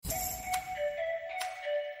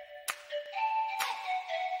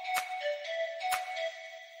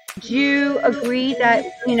Do you agree that,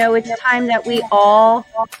 it's time that we all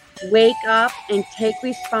wake up and take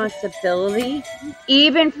responsibility,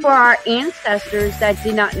 even for our ancestors that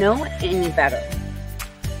did not know any better?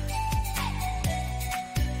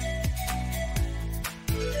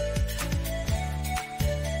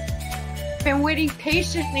 Been waiting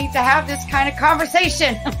patiently to have this kind of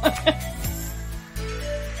conversation.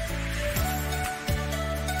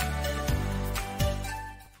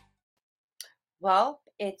 Well,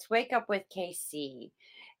 it's Wake Up with KC.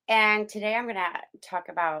 And today I'm going to talk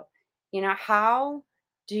about, how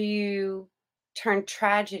do you turn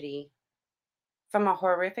tragedy from a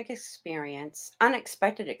horrific experience,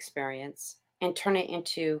 unexpected experience, and turn it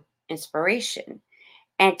into inspiration?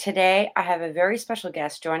 And today I have a very special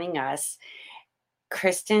guest joining us,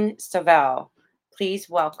 Kristen Stovall. Please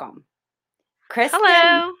welcome. Kristen.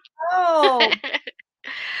 Hello. Oh,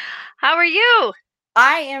 How are you?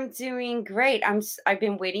 I am doing great. I've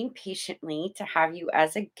been waiting patiently to have you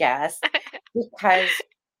as a guest because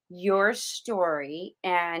your story,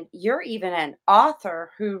 and you're even an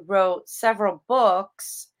author who wrote several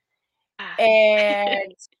books,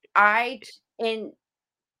 and I and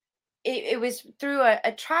it was through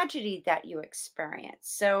a tragedy that you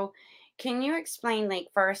experienced. So can you explain, like,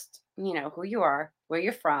 first, who you are, where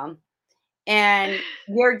you're from, and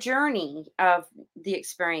your journey of the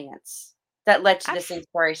experience that led to this Abs-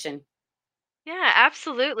 inspiration? yeah,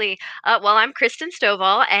 absolutely. Well, I'm Kristen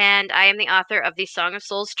Stovall, and I am the author of the Song of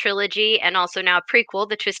Souls trilogy and also now a prequel,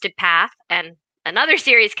 The Twisted Path, and another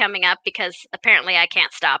series coming up because apparently I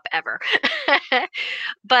can't stop ever.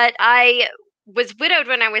 But I was widowed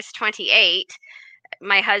when I was 28.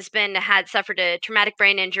 My husband had suffered a traumatic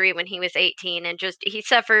brain injury when he was 18, and just he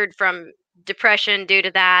suffered from depression due to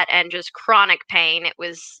that and just chronic pain. It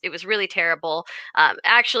was really terrible.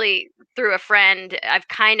 Actually, through a friend, I've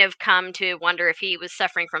kind of come to wonder if he was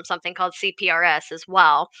suffering from something called CPRS as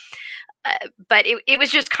well. But it was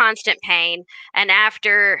just constant pain. And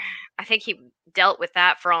after, I think he dealt with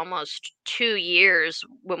that for almost 2 years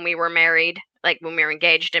when we were married, like when we were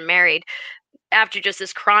engaged and married. After just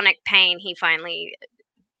this chronic pain, he finally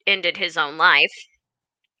ended his own life,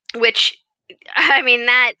 which, I mean,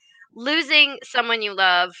 that losing someone you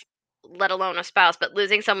love, let alone a spouse, but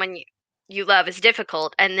losing someone you love is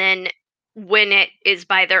difficult. And then when it is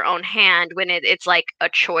by their own hand, when it's like a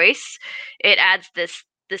choice, it adds this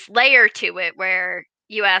layer to it where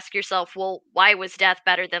you ask yourself, well, why was death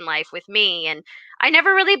better than life with me? And I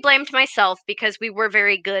never really blamed myself because we were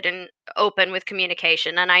very good and open with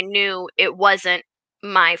communication, and I knew it wasn't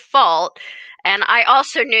my fault. And I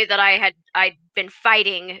also knew that I'd been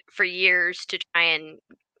fighting for years to try and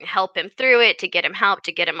help him through it, to get him help,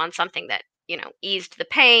 to get him on something that, eased the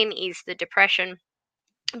pain, eased the depression.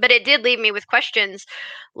 But it did leave me with questions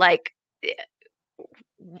like,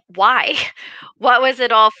 why? What was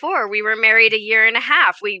it all for? We were married a year and a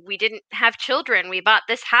half. We didn't have children. We bought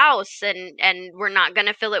this house, and we're not going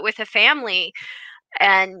to fill it with a family,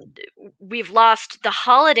 and we've lost the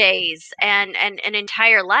holidays and an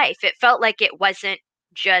entire life. It felt like it wasn't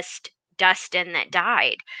just Dustin that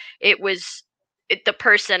died. It was the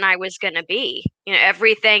person I was going to be.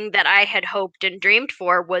 Everything that I had hoped and dreamed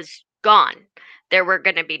for was gone. There were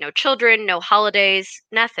going to be no children, no holidays,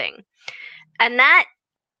 nothing. And that,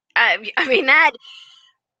 I mean, that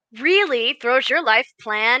really throws your life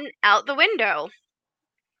plan out the window.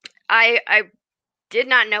 I did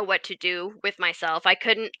not know what to do with myself. I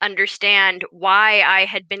couldn't understand why I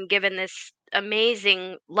had been given this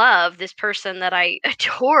amazing love, this person that I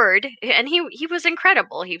adored, and he was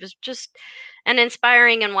incredible. He was just an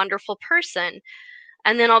inspiring and wonderful person.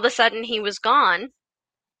 And then all of a sudden he was gone.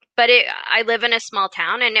 But I live in a small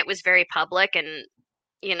town, and it was very public, and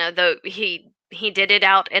though he did it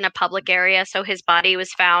out in a public area, so his body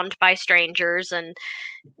was found by strangers, and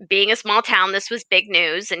being a small town, this was big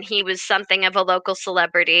news, and he was something of a local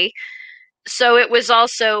celebrity. So it was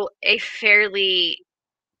also a fairly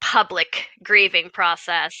public grieving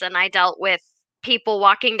process. And I dealt with people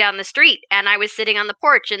walking down the street, and I was sitting on the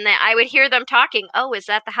porch, and I would hear them talking. Oh, is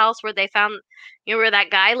that the house where they found, where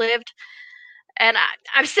that guy lived? And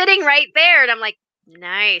I'm sitting right there, and I'm like,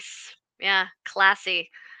 nice. Yeah, classy.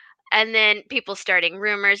 And then people starting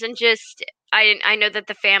rumors, and just I know that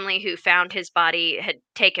the family who found his body had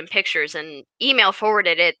taken pictures and email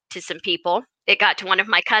forwarded it to some people. It got to one of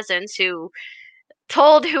my cousins, who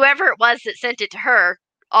told whoever it was that sent it to her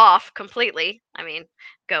off completely. I mean,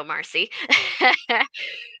 go Marcy.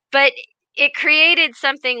 But it created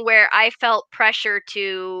something where I felt pressure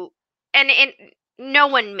to, and no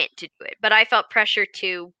one meant to do it, but I felt pressure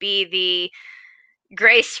to be the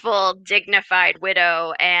graceful, dignified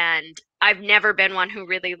widow and I've never been one who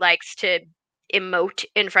really likes to emote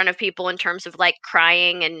in front of people in terms of like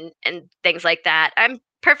crying and things like that. I'm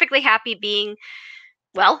perfectly happy being,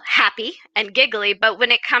 well, happy and giggly, but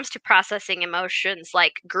when it comes to processing emotions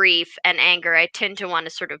like grief and anger, I tend to want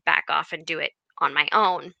to sort of back off and do it on my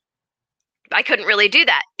own. I couldn't really do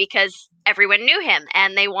that because everyone knew him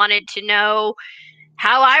and they wanted to know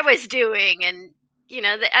how I was doing. And,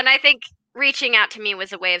 and I think reaching out to me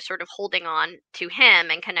was a way of sort of holding on to him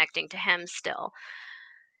and connecting to him still.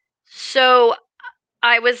 So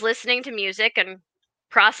I was listening to music and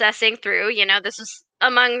processing through, this was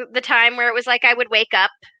among the time where it was like I would wake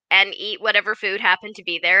up and eat whatever food happened to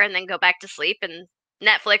be there and then go back to sleep, and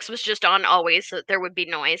Netflix was just on always, so there would be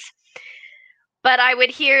noise. But I would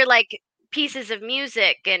hear like pieces of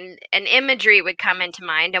music and imagery would come into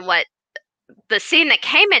mind, and what the scene that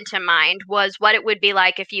came into mind was what it would be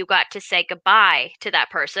like if you got to say goodbye to that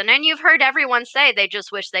person. And you've heard everyone say they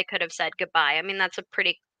just wish they could have said goodbye. I mean, that's a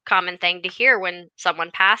pretty common thing to hear when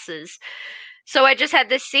someone passes. So I just had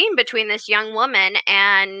this scene between this young woman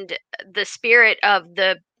and the spirit of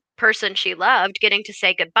the person she loved getting to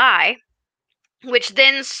say goodbye, which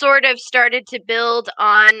then sort of started to build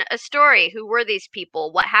on a story. Who were these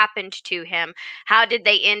people? What happened to him? How did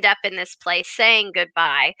they end up in this place saying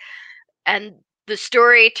goodbye? And the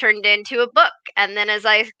story turned into a book. And then as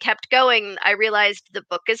I kept going, I realized the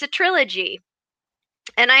book is a trilogy.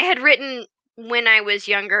 And I had written when I was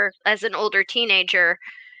younger as an older teenager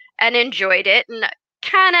and enjoyed it and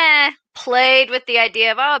kind of played with the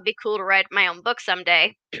idea of, oh, it'd be cool to write my own book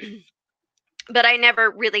someday. But I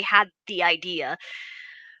never really had the idea.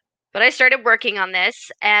 But I started working on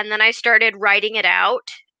this and then I started writing it out.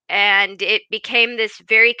 And it became this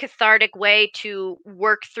very cathartic way to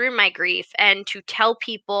work through my grief and to tell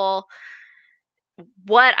people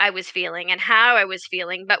what I was feeling and how I was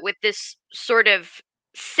feeling, but with this sort of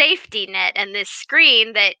safety net and this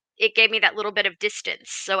screen that it gave me that little bit of distance.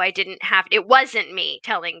 So I didn't have, it wasn't me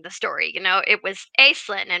telling the story, it was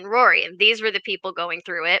Aislinn and Rory, and these were the people going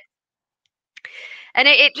through it. And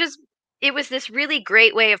it was this really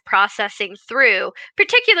great way of processing through,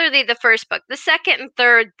 particularly the first book. The second and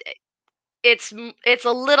third, it's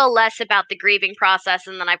a little less about the grieving process,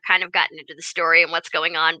 and then I've kind of gotten into the story and what's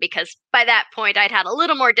going on, because by that point I'd had a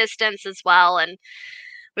little more distance as well and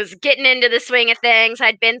was getting into the swing of things.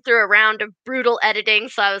 I'd been through a round of brutal editing,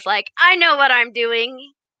 so I was like, I know what I'm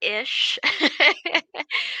doing ish.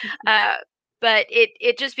 But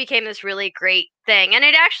it just became this really great thing, and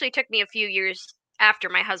it actually took me a few years after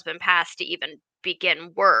my husband passed to even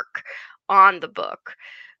begin work on the book,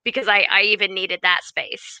 because I even needed that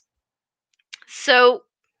space. So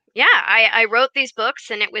yeah, I wrote these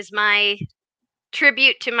books, and it was my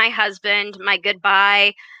tribute to my husband, my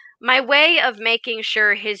goodbye, my way of making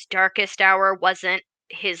sure his darkest hour wasn't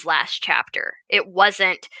his last chapter. It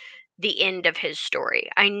wasn't the end of his story.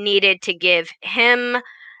 I needed to give him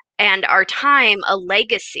and our time a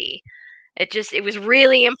legacy. It was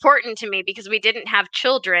really important to me because we didn't have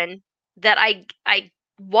children, that I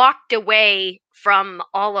walked away from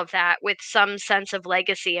all of that with some sense of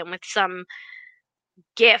legacy and with some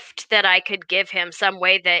gift that I could give him, some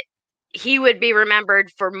way that he would be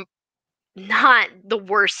remembered for not the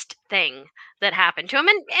worst thing that happened to him.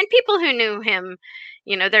 And people who knew him,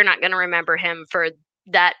 they're not going to remember him for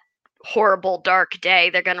that horrible dark day.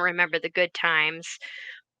 They're going to remember the good times.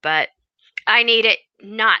 But I need it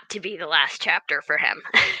not to be the last chapter for him.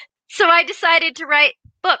 So I decided to write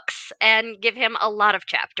books and give him a lot of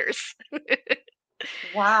chapters.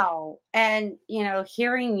 Wow. And,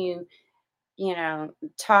 hearing you,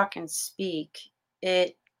 talk and speak,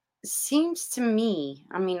 it seems to me,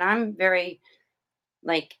 I mean, I'm very,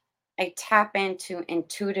 like, I tap into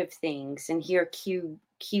intuitive things and hear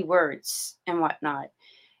key words and whatnot.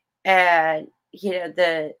 And,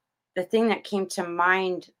 the thing that came to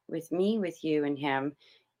mind with me, with you and him,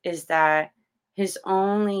 is that his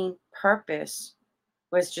only purpose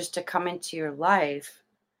was just to come into your life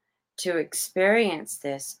to experience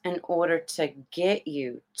this in order to get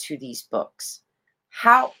you to these books.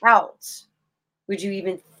 How else would you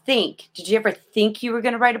even think? Did you ever think you were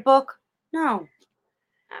going to write a book? No.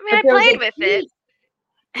 I mean, I played with it.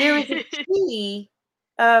 There was a key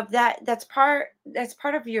of that. That's part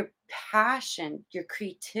of your passion, your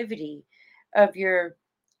creativity, of your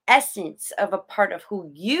essence, of a part of who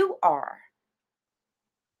you are.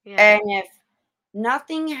 Yeah. And if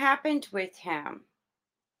nothing happened with him,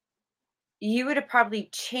 you would have probably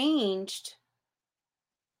changed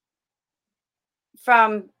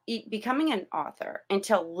from becoming an author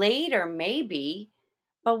until later, maybe.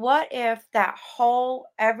 But what if that whole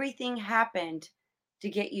everything happened to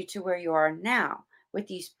get you to where you are now? with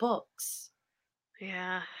these books.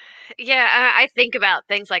 Yeah. Yeah, I think about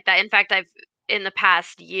things like that. In fact, I've in the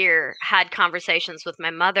past year had conversations with my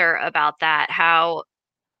mother about that, how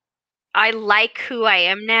I like who I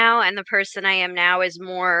am now, and the person I am now is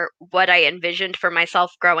more what I envisioned for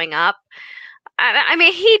myself growing up. I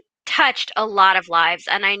mean, he touched a lot of lives,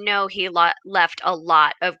 and I know he left a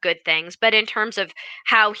lot of good things. But in terms of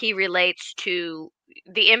how he relates to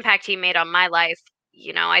the impact he made on my life,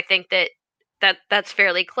 I think that's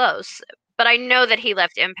fairly close. But I know that he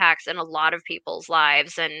left impacts in a lot of people's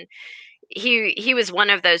lives, and he was one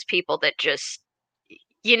of those people that just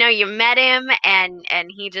you met him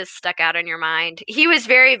and he just stuck out in your mind. He was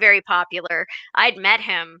very, very popular. I'd met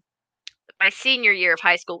him my senior year of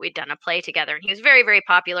high school. We'd done a play together, and he was very, very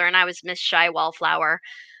popular, and I was Miss Shy Wallflower.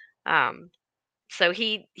 So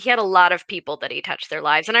he had a lot of people that he touched their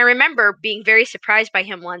lives. And I remember being very surprised by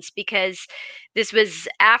him once, because this was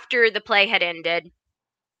after the play had ended,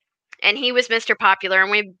 and he was Mr. Popular, and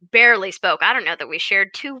we barely spoke. I don't know that we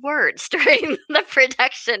shared 2 words during the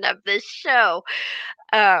production of this show.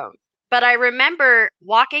 Um, but I remember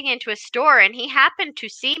walking into a store, and he happened to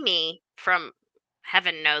see me from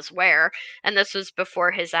heaven knows where. And this was before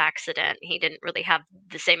his accident. He didn't really have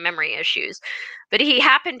the same memory issues. But he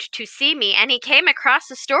happened to see me, and he came across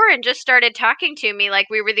the store and just started talking to me like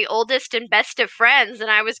we were the oldest and best of friends. And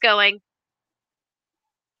I was going,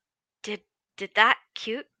 did that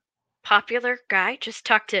cute popular guy just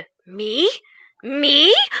talk to me?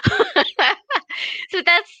 Me? So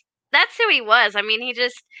that's who he was. I mean,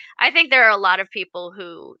 I think there are a lot of people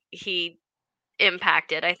who he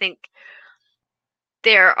impacted. I think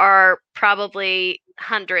there are probably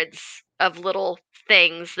hundreds of little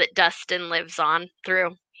things that Dustin lives on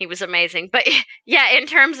through. He was amazing. But yeah, in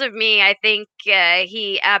terms of me, I think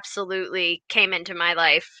he absolutely came into my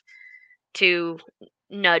life to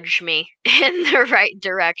nudge me in the right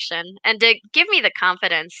direction and to give me the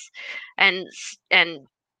confidence and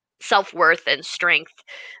self-worth and strength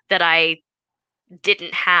that I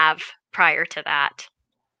didn't have prior to that.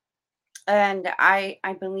 And I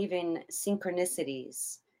believe in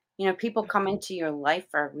synchronicities. People come into your life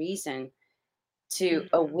for a reason to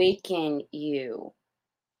awaken you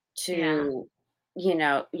Yeah. to,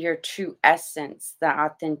 your true essence, the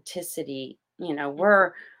authenticity.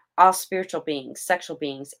 We're all spiritual beings, sexual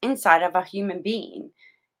beings inside of a human being.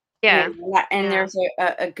 Yeah. And Yeah. there's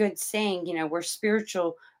a good saying, we're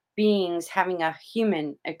spiritual beings having a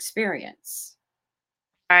human experience.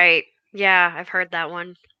 Right. Yeah, I've heard that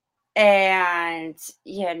one. And,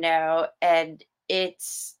 and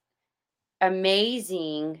it's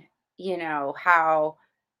amazing, how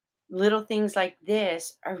little things like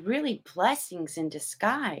this are really blessings in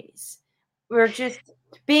disguise. We're just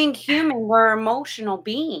being human, we're emotional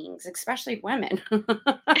beings, especially women.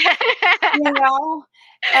 you know?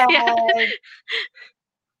 Yeah.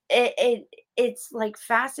 And it's like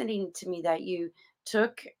fascinating to me that you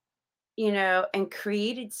took, and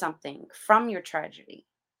created something from your tragedy.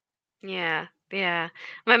 Yeah. Yeah.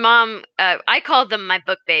 My mom, I called them my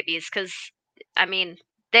book babies because, I mean,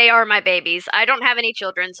 they are my babies. I don't have any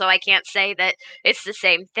children, so I can't say that it's the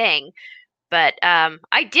same thing. But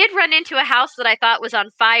I did run into a house that I thought was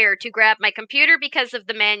on fire to grab my computer because of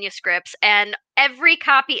the manuscripts and every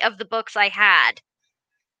copy of the books I had,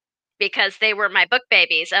 because they were my book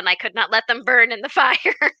babies and I could not let them burn in the fire.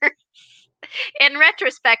 In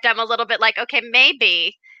retrospect, I'm a little bit like, okay,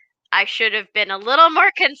 maybe I should have been a little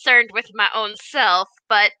more concerned with my own self,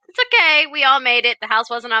 but it's okay. We all made it. The house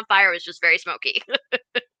wasn't on fire, it was just very smoky.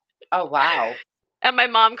 Oh, wow. And my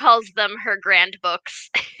mom calls them her grand books.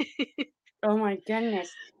 Oh my goodness.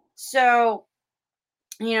 So,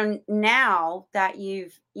 now that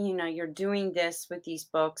you're doing this with these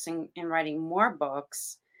books and writing more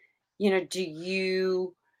books, do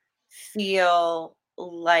you feel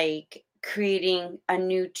like creating a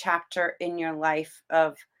new chapter in your life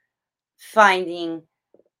of finding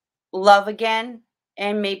love again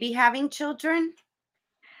and maybe having children?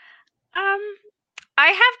 Um, I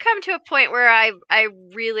have come to a point where I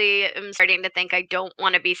really am starting to think I don't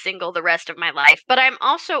want to be single the rest of my life, but I'm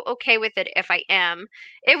also okay with it if I am.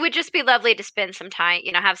 It would just be lovely to spend some time,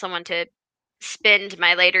 have someone to spend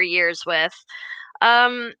my later years with.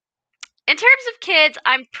 Um, in terms of kids,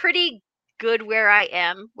 I'm pretty good where I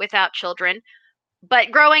am without children.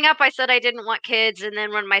 But growing up, I said I didn't want kids, and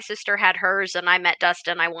then when my sister had hers and I met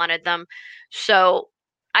Dustin, I wanted them. So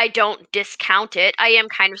I don't discount it. I am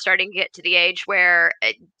kind of starting to get to the age where,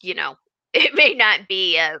 it may not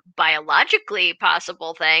be a biologically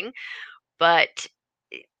possible thing, but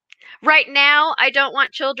Right now, I don't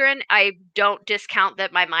want children. I don't discount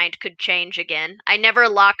that my mind could change again. I never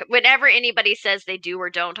lock, whenever anybody says they do or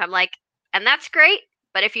don't, I'm like, and that's great,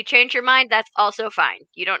 but if you change your mind, that's also fine.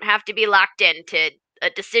 You don't have to be locked into a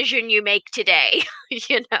decision you make today,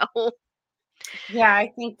 you know? Yeah,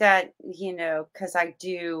 I think that, because I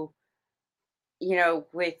do,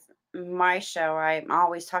 with my show, I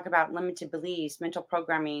always talk about limited beliefs, mental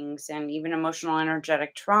programmings, and even emotional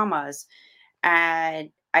energetic traumas.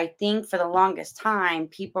 And I think for the longest time,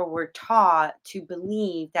 people were taught to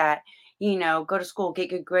believe that, go to school, get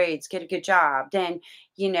good grades, get a good job. Then,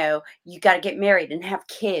 you got to get married and have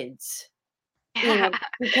kids, Yeah.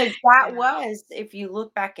 because that Yeah. was, if you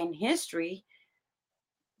look back in history,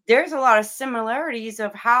 there's a lot of similarities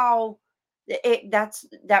of how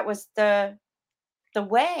that was the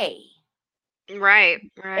way. Right,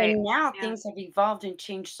 right. And now Yeah. things have evolved and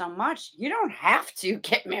changed so much. You don't have to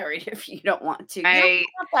get married if you don't want to. You don't I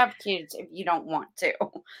have to have kids if you don't want to.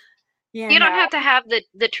 You You don't know? have to have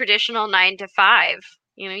the traditional 9 to 5.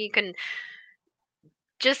 You can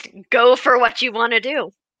just go for what you want to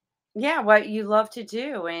do. Yeah, what you love to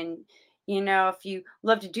do. And if you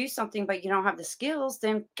love to do something but you don't have the skills,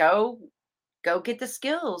 then go get the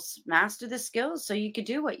skills, master the skills so you could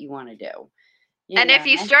do what you want to do. You And if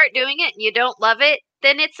know. you start doing it and you don't love it,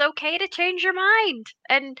 then it's okay to change your mind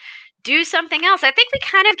and do something else. I think we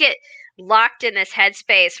kind of get locked in this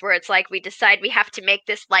headspace where it's like we decide we have to make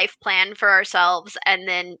this life plan for ourselves and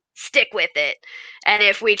then stick with it. And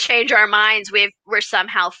if we change our minds, we're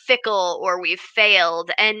somehow fickle or we've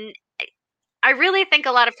failed. And I really think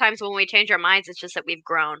a lot of times when we change our minds, it's just that we've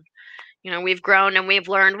grown. We've grown and we've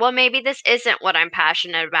learned, well, maybe this isn't what I'm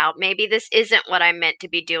passionate about. Maybe this isn't what I'm meant to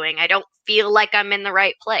be doing. I don't feel like I'm in the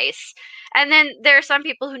right place. And then there are some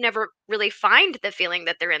people who never really find the feeling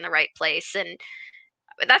that they're in the right place. And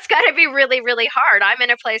that's got to be really, really hard. I'm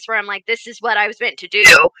in a place where I'm like, this is what I was meant to do.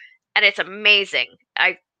 And it's amazing.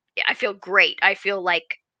 I feel great. I feel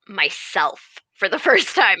like myself for the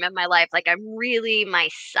first time in my life. Like I'm really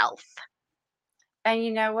myself. And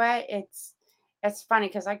you know what? It's funny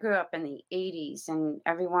because I grew up in the 80s and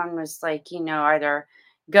everyone was like, either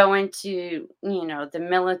going to, the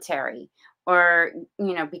military, or,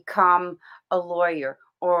 become a lawyer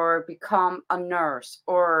or become a nurse,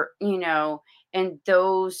 or, in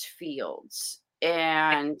those fields.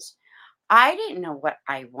 And I didn't know what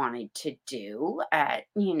I wanted to do at,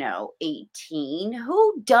 18.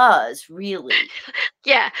 Who does really?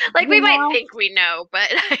 Yeah, like You we might know? think we know, but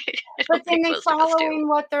I But don't then think they most of us do. following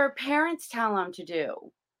what their parents tell them to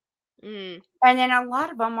do. Mm, And then a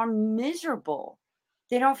lot of them are miserable.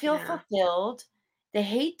 They don't feel yeah, fulfilled. They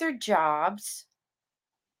hate their jobs.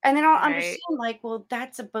 And they don't right. understand, like, well,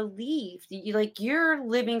 that's a belief. You're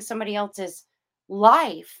living somebody else's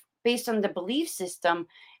life based on the belief system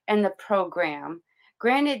and the program.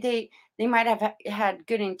 Granted, they might have had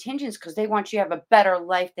good intentions because they want you to have a better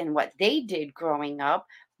life than what they did growing up,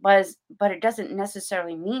 but it doesn't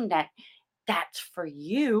necessarily mean that that's for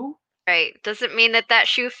you. Right. Doesn't mean that that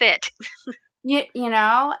shoe fit.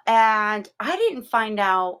 And I didn't find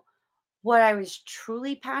out what I was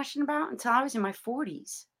truly passionate about until I was in my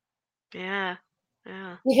 40s, Yeah.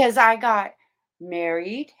 Yeah. because I got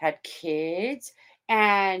married, had kids,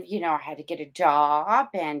 and I had to get a job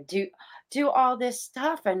and do all this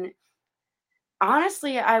stuff. And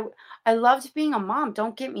honestly, I loved being a mom,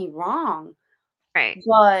 don't get me wrong, Right.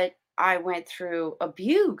 but I went through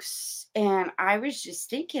abuse, and I was just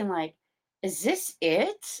thinking, like, is this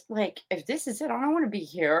it? Like, if this is it, I don't want to be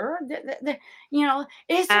here.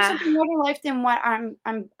 Is there Uh, something more to life than what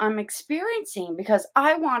I'm experiencing? Because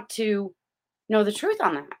I want to know the truth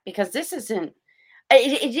on that. Because this isn't.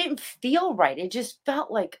 It didn't feel right. It just felt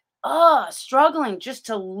like, struggling just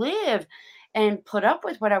to live and put up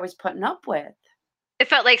with what I was putting up with. it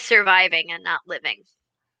felt like surviving and not living.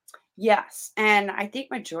 Yes, and I think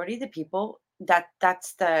majority of the people,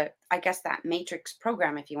 that's the, I guess, that matrix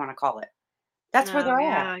program, if you want to call it. That's where Oh, they're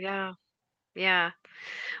at. yeah, yeah. Yeah.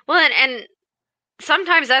 Well, and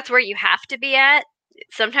sometimes that's where you have to be at.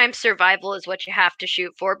 Sometimes survival is what you have to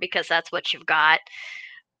shoot for because that's what you've got.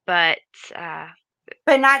 But uh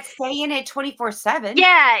But not staying at 24/7.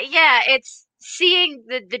 yeah, yeah, it's seeing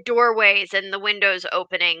the doorways and the windows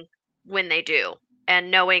opening when they do and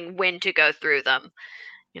knowing when to go through them,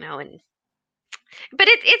 and but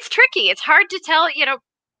it's tricky. It's hard to tell.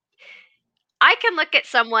 I can look at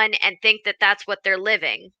someone and think that that's what they're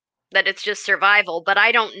living, that it's just survival, but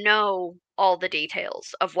I don't know all the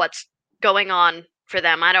details of what's going on for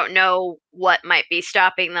them. I don't know what might be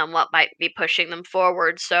stopping them, what might be pushing them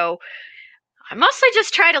forward. So I mostly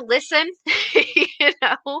just try to listen, you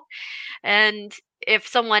know, and if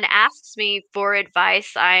someone asks me for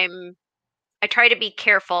advice, I try to be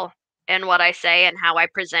careful in what I say and how I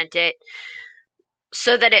present it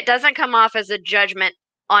so that it doesn't come off as a judgment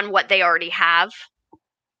on what they already have.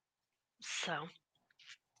 So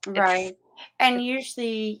Right. And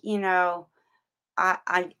usually,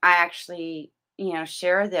 I actually,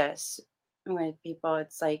 share this with people.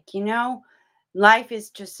 It's like, life is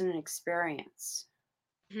just an experience.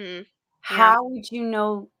 yeah, How would you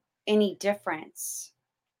know any difference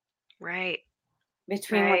right,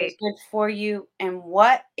 between what right, is good for you and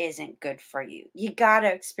what isn't good for you? You got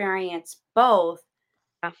to experience both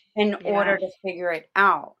in yeah, order to figure it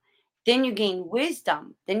out. Then you gain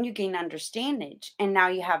wisdom, then you gain understanding, and now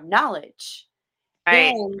you have knowledge.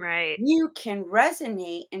 right, Then right. you can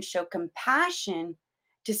resonate and show compassion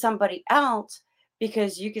to somebody else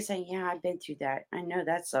because you can say, "Yeah, I've been through that. I know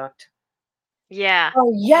that sucked." Yeah,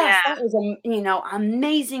 Oh, yes, yeah, that was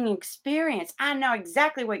amazing experience. I know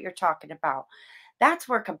exactly what you're talking about. That's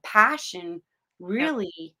where compassion yep,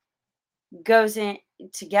 really goes in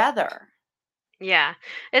together. yeah.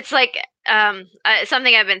 It's like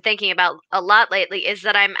something I've been thinking about a lot lately is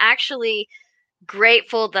that I'm actually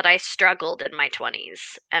grateful that I struggled in my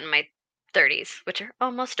 20s and my 30s, which are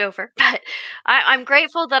almost over. But I'm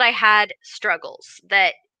grateful that I had struggles,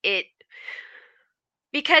 that it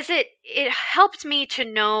because it helped me to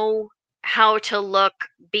know how to look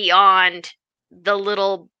beyond the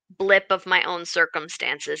little blip of my own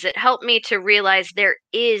circumstances. It helped me to realize there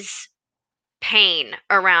is pain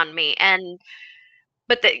around me, and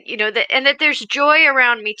but that that and that there's joy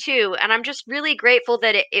around me too, and I'm just really grateful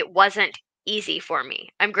that it wasn't easy for me.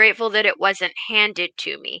 I'm grateful that it wasn't handed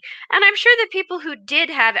to me, and I'm sure that people who did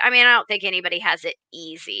have it, I mean, I don't think anybody has it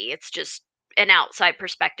easy. It's just an outside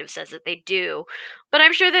perspective says that they do, but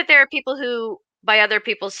I'm sure that there are people who by other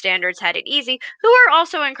people's standards had it easy, who are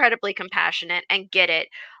also incredibly compassionate and get it.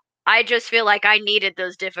 I just feel like I needed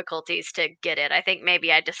those difficulties to get it. I think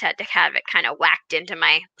maybe I just had to have it kind of whacked into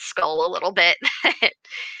my skull a little bit. I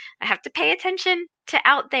have to pay attention to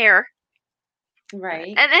out there.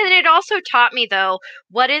 Right. And then it also taught me, though,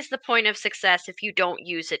 what is the point of success if you don't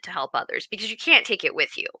use it to help others? Because you can't take it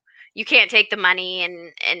with you. You can't take the money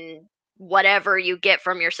and whatever you get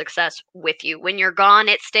from your success with you. When you're gone,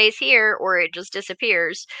 it stays here or it just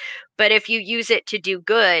disappears. But if you use it to do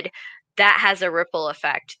good, that has a ripple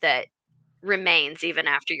effect that remains even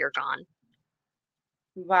after you're gone.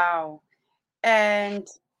 Wow. And,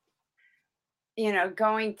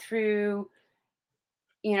 going through,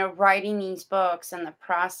 writing these books and the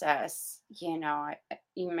process,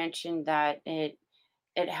 you mentioned that it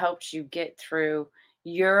helps you get through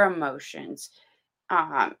your emotions.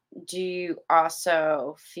 Um, do you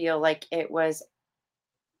also feel like it was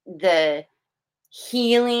the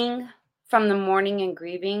healing from the mourning and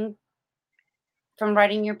grieving from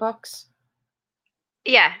writing your books?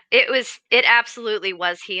 Yeah, it absolutely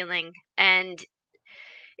was healing, and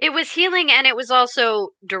it was healing, and it was also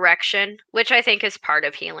direction, which I think is part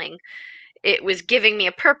of healing. It was giving me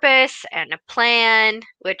a purpose and a plan,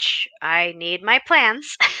 which I need my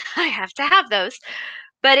plans. I have to have those.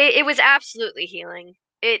 But it was absolutely healing.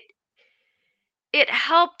 It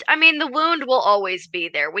helped. I mean, the wound will always be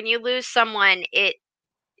there. When you lose someone,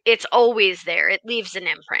 it's always there. It leaves an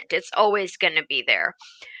imprint. It's always going to be there.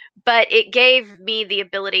 But it gave me the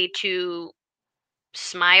ability to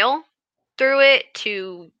smile through it,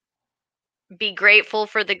 to be grateful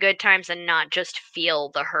for the good times and not just feel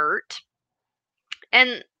the hurt.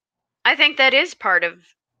 And I think that is part of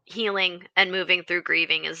healing and moving through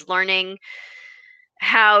grieving is learning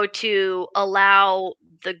how to allow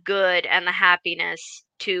the good and the happiness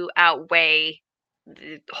to outweigh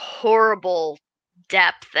the horrible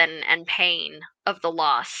depth and pain of the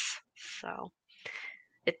loss. So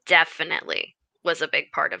it definitely was a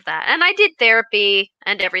big part of that. And I did therapy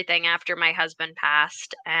and everything after my husband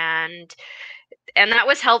passed, and that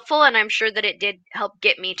was helpful, and I'm sure that it did help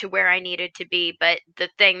get me to where I needed to be, but the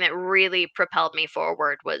thing that really propelled me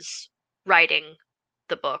forward was writing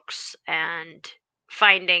the books and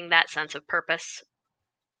finding that sense of purpose.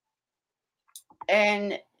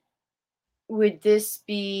 And would this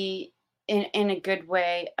be in a good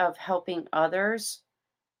way of helping others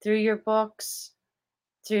through your books,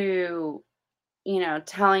 through,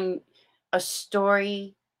 telling a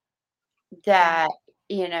story Yeah. that,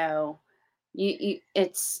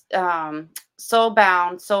 it's soul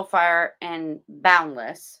bound, soul fire, and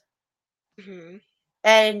boundless. Hmm.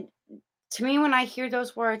 And to me, when I hear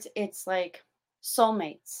those words, it's like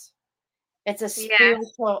soulmates. It's a Yeah.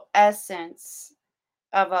 spiritual essence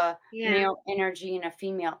of a Yeah. male energy and a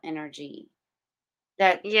female energy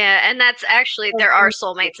that Yeah, and that's actually goes there are into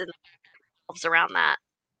soulmates in around that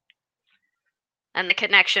and the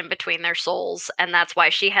connection between their souls. And that's why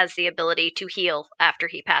she has the ability to heal after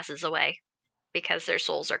he passes away, because their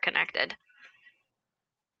souls are connected.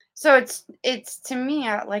 So it's to me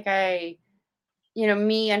like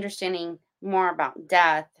me understanding more about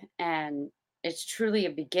death, and it's truly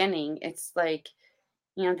a beginning. It's like,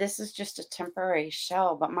 this is just a temporary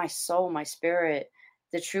shell, but my soul, my spirit,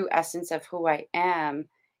 the true essence of who I am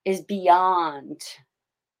is beyond,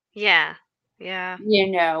 Yeah. Yeah.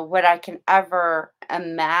 what I can ever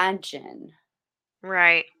imagine.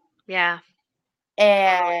 Right. Yeah.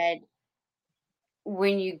 And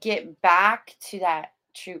when you get back to that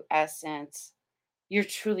true essence, you're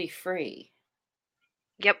truly free.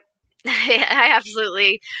 Yep. I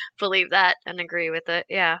absolutely believe that and agree with it.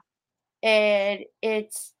 Yeah. And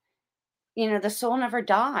it's, the soul never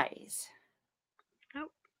dies.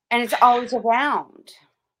 Nope. And it's always around.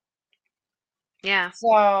 Yeah.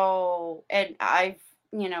 So, and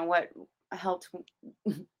what helped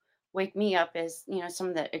wake me up is, some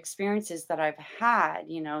of the experiences that I've had,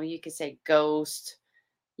 you could say ghost,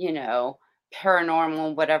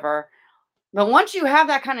 paranormal, whatever. But once you have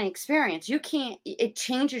that kind of experience, it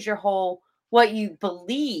changes your whole, what you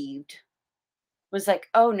believed was like,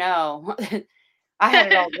 oh no, I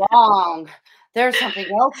had it all wrong. There's something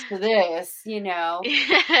else to this, And,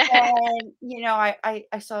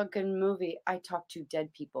 I saw a good movie. I talk to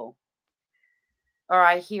dead people, or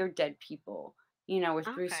I hear dead people, with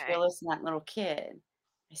Bruce Okay. Willis and that little kid.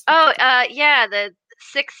 Oh, yeah, the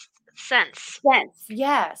Sixth Sense. Sense,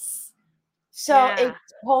 yes. So Yeah.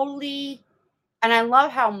 it's totally, and I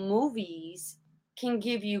love how movies can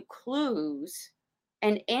give you clues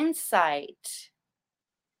and insight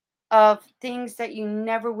of things that you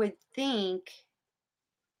never would think,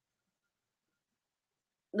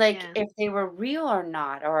 like Yeah. if they were real or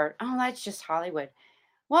not, or oh, that's just Hollywood.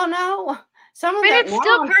 Well, no, some of But that it's now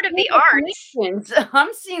still I'm part of seeing the the arts. connections.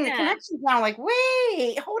 I'm seeing the Yeah. connections now. Like,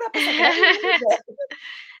 wait, hold up a second. I didn't know that.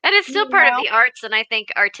 And it's still You part of know? the arts, and I think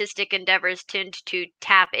artistic endeavors tend to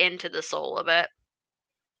tap into the soul a bit.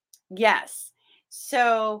 Yes.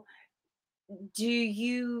 So, do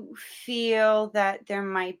you feel that there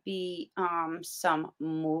might be some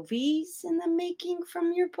movies in the making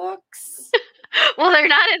from your books? Well, they're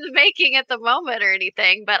not in the making at the moment or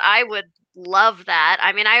anything, but I would love that.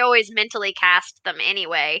 I mean, I always mentally cast them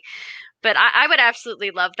anyway, but I would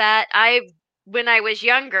absolutely love that. When I was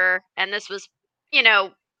younger, and this was, you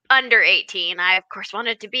know, under 18, I of course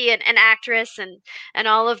wanted to be an actress and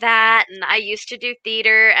all of that. And I used to do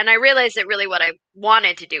theater, and I realized that really what I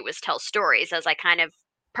wanted to do was tell stories as I kind of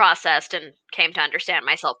processed and came to understand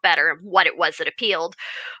myself better and what it was that appealed.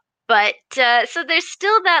 But so there's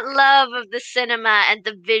still that love of the cinema and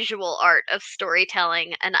the visual art of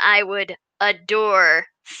storytelling, and I would adore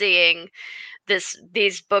seeing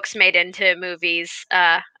these books made into movies.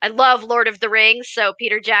 I love Lord of the Rings, so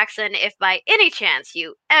Peter Jackson, if by any chance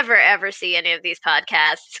you ever see any of these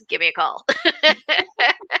podcasts, give me a call.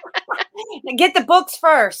 Get the books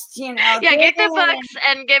first, Yeah, get the books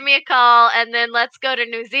and give me a call, and then let's go to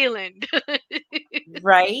New Zealand.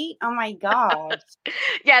 Right? Oh my gosh.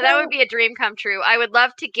 Yeah, that would be a dream come true. I would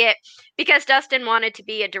love to get, because Dustin wanted to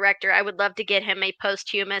be a director, I would love to get him a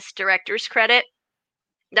posthumous director's credit.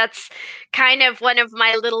 That's kind of one of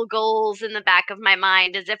my little goals in the back of my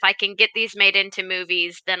mind, is if I can get these made into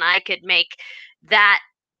movies, then I could make that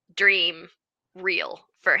dream real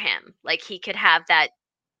for him. Like he could have that,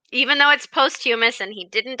 even though it's posthumous and he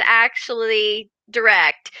didn't actually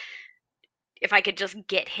direct, if I could just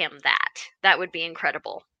get him that, that would be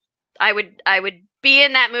incredible. I would be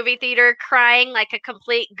in that movie theater crying like a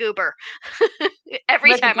complete goober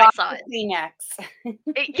every With a time I box saw of it.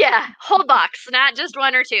 Kleenex. Yeah, whole box, not just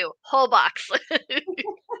one or two, whole box.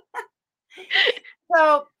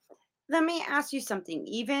 So let me ask you something.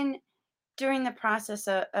 Even during the process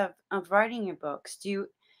of writing your books, do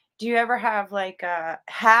you ever have like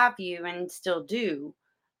have you and still do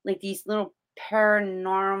like these little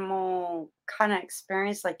paranormal kind of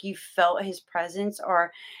experience, like you felt his presence,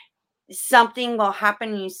 or something will happen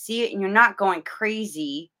and you see it and you're not going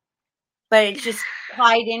crazy, but it's just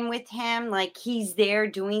tied in with him, like he's there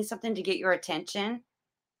doing something to get your attention?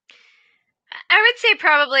 I would say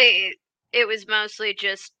probably it was mostly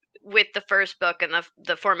just with the first book and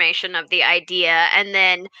the formation of the idea, and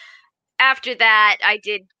then after that I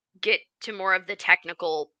did get to more of the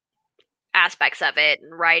technical aspects of it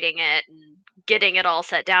and writing it and getting it all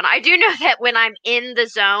set down. I do know that when I'm in the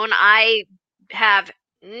zone, I have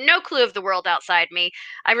no clue of the world outside me.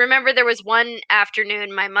 I remember there was one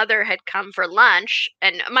afternoon my mother had come for lunch,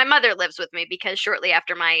 and my mother lives with me because shortly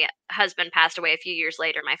after my husband passed away a few years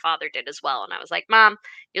later, my father did as well. And I was like, Mom,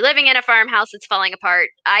 you're living in a farmhouse, it's falling apart.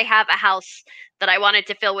 I have a house that I wanted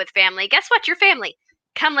to fill with family. Guess what? Your family.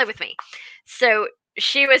 Come live with me. So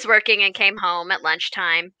she was working and came home at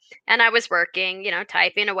lunchtime, and I was working,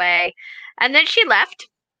 typing away. And then she left.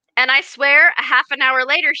 And I swear, a half an hour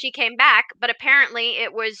later, she came back, but apparently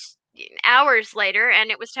it was hours later,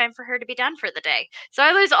 and it was time for her to be done for the day. So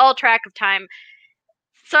I lose all track of time.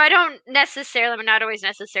 So I'm not always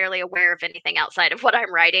necessarily aware of anything outside of what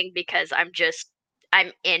I'm writing because I'm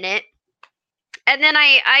in it. And then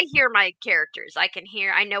I hear my characters. I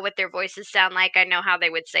know what their voices sound like. I know how they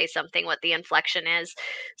would say something, what the inflection is.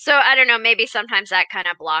 So I don't know, maybe sometimes that kind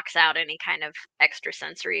of blocks out any kind of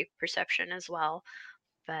extrasensory perception as well.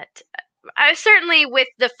 But I certainly with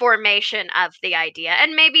the formation of the idea,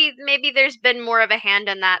 and maybe there's been more of a hand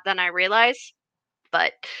in that than I realize.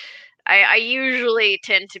 But I usually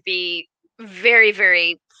tend to be very,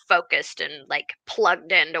 very focused and like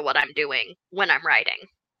plugged into what I'm doing when I'm writing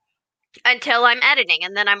until I'm editing,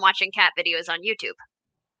 and then I'm watching cat videos on YouTube.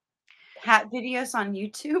 Cat videos on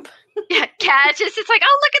YouTube? Yeah, cat. It's like,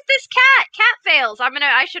 oh, look at this cat. Cat fails.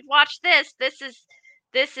 I should watch this.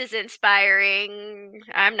 This is inspiring.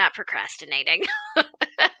 I'm not procrastinating.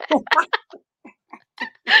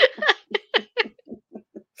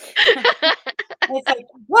 It's like,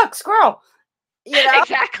 look, squirrel.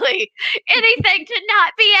 Exactly. Anything to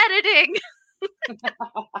not be editing.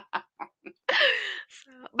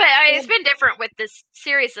 But it's been different with this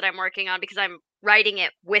series that I'm working on because I'm writing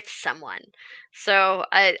it with someone. So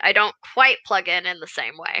I don't quite plug in the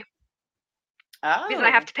same way. Oh. Because I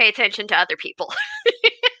have to pay attention to other people.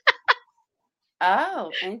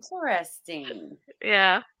 Oh, interesting.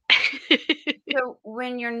 Yeah. So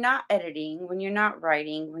when you're not editing, when you're not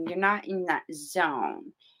writing, when you're not in that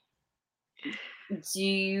zone, do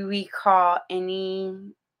you recall any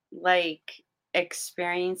like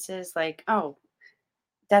experiences like, oh,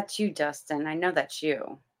 that's you, Dustin. I know that's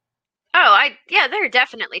you. Oh, there are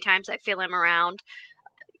definitely times I feel him around.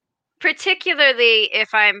 Particularly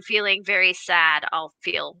if I'm feeling very sad, I'll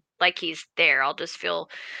feel like he's there. I'll just feel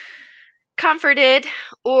comforted.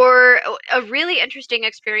 Or a really interesting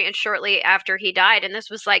experience shortly after he died, and this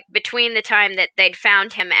was like between the time that they'd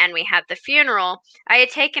found him and we had the funeral. I had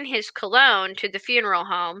taken his cologne to the funeral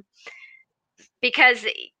home because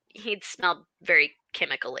he'd smelled very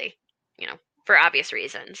chemically, for obvious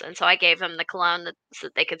reasons. And so I gave him the cologne so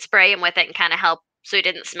that they could spray him with it and kind of help so he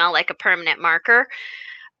didn't smell like a permanent marker.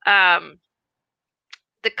 The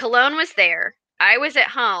cologne was there. I was at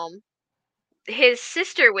home. His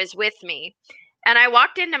sister was with me. And I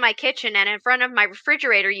walked into my kitchen, and in front of my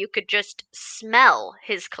refrigerator, you could just smell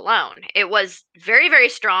his cologne. It was very, very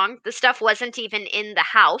strong. The stuff wasn't even in the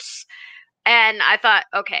house. And I thought,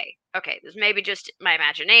 okay, this may be just my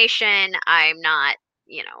imagination. I'm not,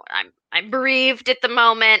 I'm bereaved at the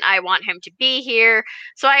moment. I want him to be here.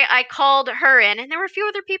 So I called her in, and there were a few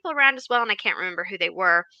other people around as well, and I can't remember who they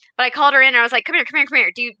were. But I called her in, and I was like, come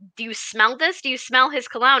here. Do you smell this? Do you smell his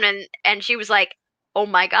cologne? And she was like, oh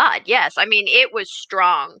my God, yes. I mean, it was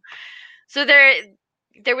strong. So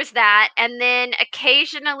there was that, and then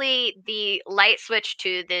occasionally the light switch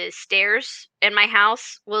to the stairs in my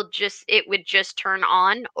house would just turn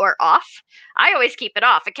on or off. I always keep it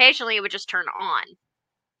off. Occasionally it would just turn on.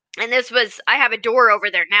 And I have a door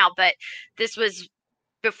over there now, but this was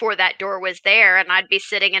before that door was there, and I'd be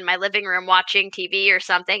sitting in my living room watching TV or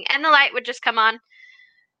something, and the light would just come on.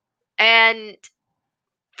 And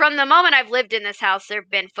from the moment I've lived in this house, there have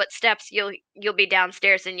been footsteps. You'll be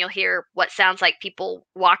downstairs and you'll hear what sounds like people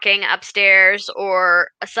walking upstairs, or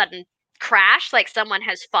a sudden crash, like someone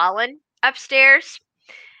has fallen upstairs.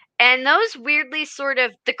 And those weirdly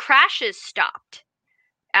the crashes stopped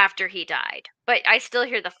after he died, but I still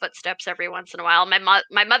hear the footsteps every once in a while.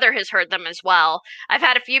 My mother has heard them as well. I've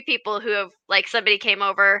had a few people who have, like, somebody came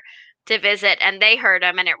over to visit and they heard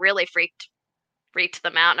them, and it really freaked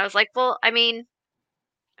them out. And I was like, well, I mean,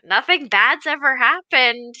 nothing bad's ever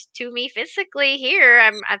happened to me physically here.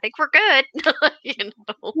 I think we're good.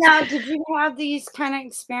 Now, did you have these kind of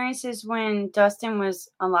experiences when Dustin was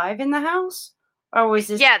alive in the house? Or was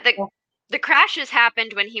this? Yeah, the crashes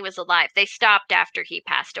happened when he was alive. They stopped after he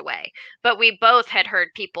passed away. But we both had heard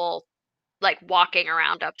people like walking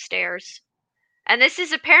around upstairs. And this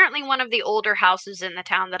is apparently one of the older houses in the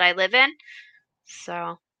town that I live in.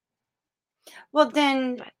 So. Well,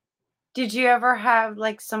 then, did you ever have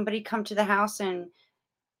like somebody come to the house and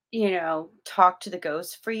talk to the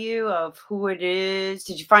ghost for you of who it is?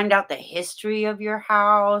 Did you find out the history of your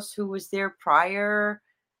house? Who was there prior?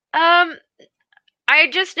 Um, I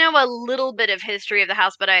just know a little bit of history of the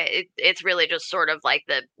house, but it's really just sort of like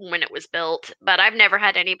the when it was built. But I've never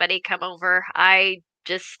had anybody come over. I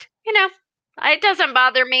just, it doesn't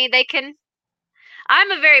bother me.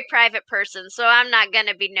 I'm a very private person, so I'm not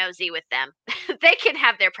gonna be nosy with them. They can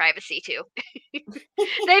have their privacy too.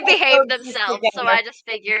 They behave Coexist themselves, so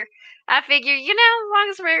together. I figure, as long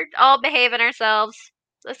as we're all behaving ourselves,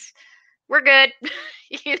 let's we're good.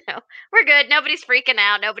 We're good. Nobody's freaking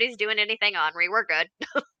out. Nobody's doing anything ornery. We're good.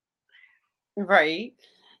 Right.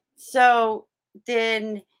 So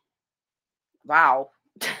then, wow.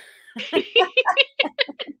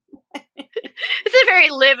 It's a very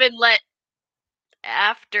live and let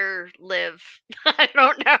after live. I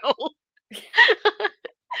don't know.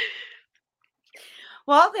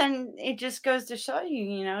 Well, then it just goes to show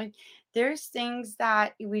you, there's things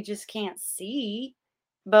that we just can't see,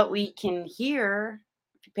 but we can hear.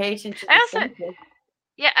 If you pay attention to I the also senses.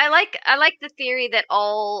 Yeah, I like the theory that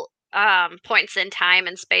all points in time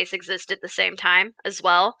and space exist at the same time as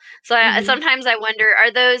well. So Mhm. sometimes I wonder,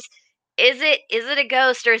 are those is it a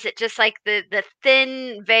ghost, or is it just like the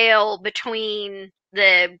thin veil between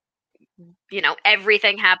the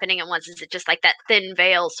everything happening at once? Is it just like that thin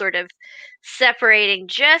veil sort of separating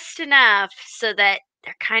just enough so that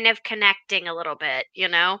they're kind of connecting a little bit,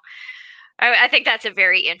 I think that's a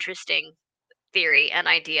very interesting theory and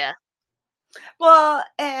idea. Well,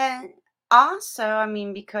 and also, I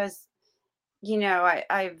mean, because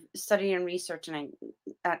I've studied and researched, and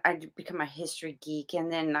I become a history geek,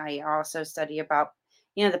 and then I also study about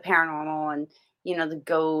the paranormal and the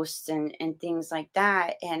ghosts and things like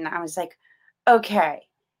that. And I was like, okay,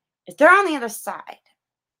 if they're on the other side,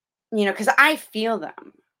 because I feel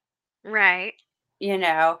them, Right. you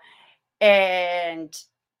know, and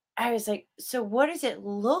I was like, so what does it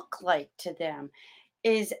look like to them?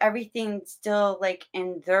 Is everything still like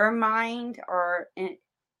in their mind or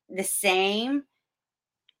the same?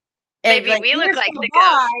 And Maybe like we look years like go the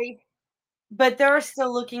ghost. by, but they're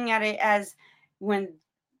still looking at it as when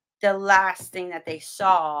the last thing that they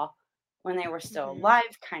saw when they were still Mhm.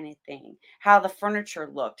 alive kind of thing. How the furniture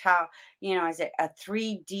looked, how, is it a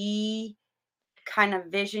 3D kind of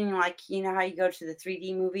vision, like, how you go to the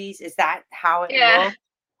 3D movies? Is that how it Yeah. looked?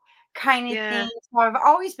 Kind of Yeah. thing. So I've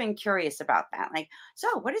always been curious about that. Like,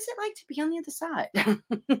 so what is it like to be on the other side?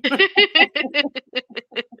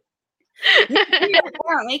 Me too,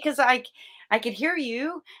 apparently, because I could hear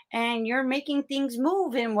you and you're making things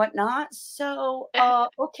move and whatnot. So,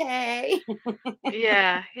 okay.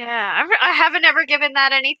 Yeah, yeah. I haven't ever given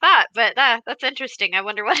that any thought, but that's interesting. I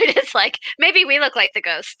wonder what it is like. Maybe we look like the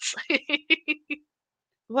ghosts.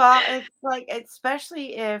 Well, it's like,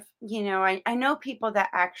 especially if, I know people that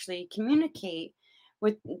actually communicate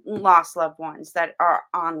with lost loved ones that are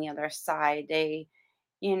on the other side. They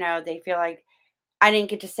feel like I didn't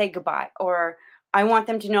get to say goodbye, or I want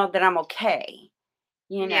them to know that I'm okay.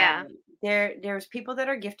 You Yeah. know, there's people that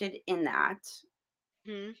are gifted in that,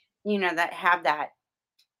 Mhm. that have that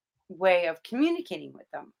way of communicating with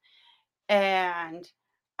them. And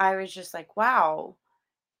I was just like, wow.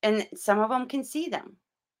 And some of them can see them,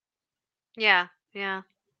 Yeah. Yeah.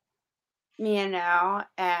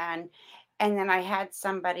 and then I had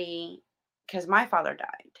somebody, because my father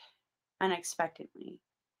died unexpectedly.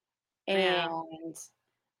 Yeah. And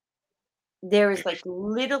there was like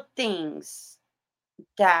little things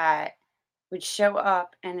that would show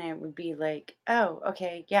up, and it would be like, oh,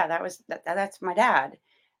 okay, yeah, that's my dad.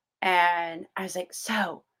 And I was like,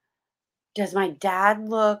 so does my dad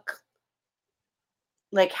look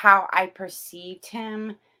like how I perceived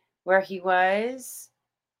him where he was?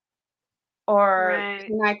 Or Right.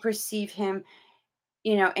 can I perceive him,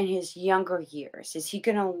 in his younger years? Is he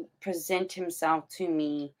going to present himself to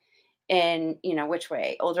me in, which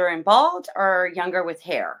way? Older and bald or younger with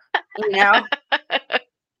hair? You know?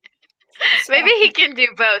 Maybe So, he can do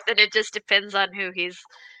both, and it just depends on who he's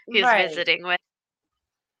right. visiting with.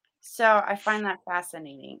 So I find that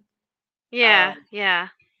fascinating. Yeah. Um, Yeah.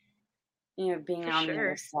 being For on the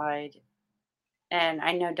other sure. side. And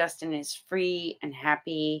I know Dustin is free and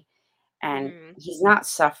happy, and Mhm. he's not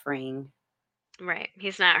suffering. Right.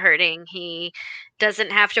 He's not hurting. He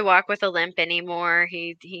doesn't have to walk with a limp anymore.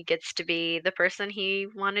 He gets to be the person he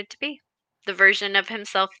wanted to be. The version of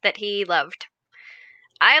himself that he loved.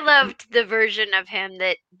 I loved the version of him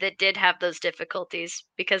that did have those difficulties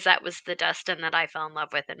because that was the Dustin that I fell in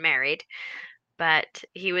love with and married. But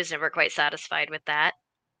he was never quite satisfied with that.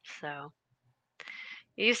 So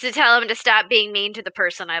I used to tell him to stop being mean to the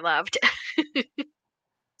person I loved.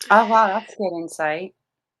 Oh, wow, that's good insight.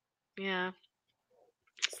 Yeah.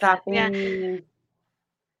 Stop Yeah. being mean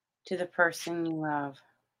to the person you love.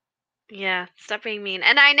 Yeah. Stop being mean.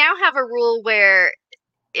 And I now have a rule where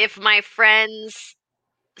if my friends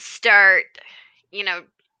start, you know,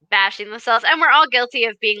 bashing themselves, and we're all guilty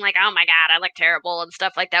of being like, oh my God, I look terrible and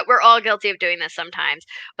stuff like that. We're all guilty of doing this sometimes.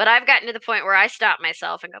 But I've gotten to the point where I stop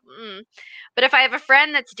myself and go, But if I have a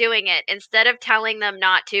friend that's doing it, instead of telling them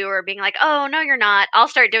not to or being like, oh, no, you're not, I'll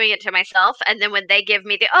start doing it to myself. And then when they give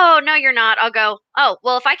me the, oh, no, you're not, I'll go, oh,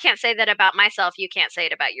 well, if I can't say that about myself, you can't say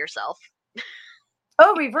it about yourself.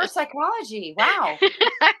 Oh, reverse psychology. Wow.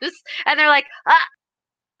 And they're like,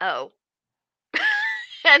 oh.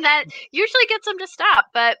 And that usually gets them to stop.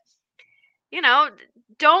 But,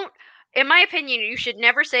 don't, in my opinion, you should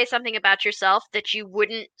never say something about yourself that you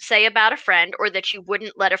wouldn't say about a friend or that you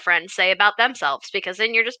wouldn't let a friend say about themselves, because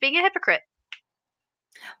then you're just being a hypocrite.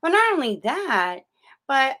 Well, not only that,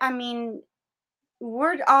 but I mean,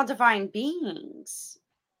 we're all divine beings,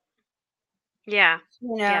 Yeah.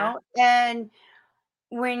 Yeah. and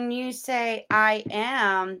when you say I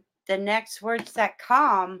am, the next words that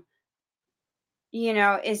come,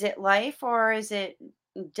 is it life or is it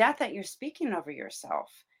death that you're speaking over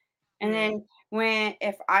yourself? And Mm. then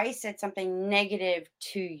if I said something negative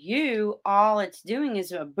to you, all it's doing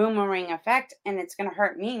is a boomerang effect and it's going to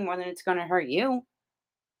hurt me more than it's going to hurt you.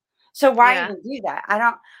 So why Yeah. even do that?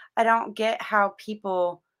 I don't get how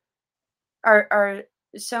people are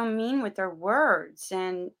so mean with their words,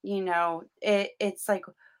 and it's like,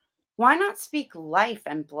 why not speak life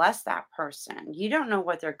and bless that person? You don't know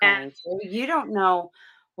what they're Yeah. going through. You don't know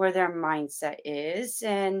where their mindset is.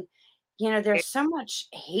 And, there's so much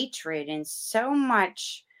hatred and so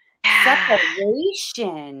much Yeah.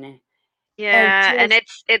 separation and Yeah. And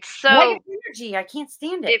just it's so, negative energy. I can't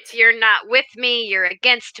stand if it. you're not with me, you're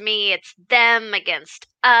against me. It's them against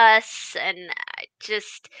us, and I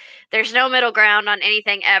just, there's no middle ground on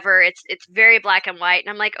anything ever. It's very black and white, and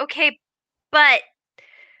I'm like, okay, but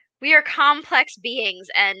we are complex beings,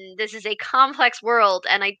 and this is a complex world,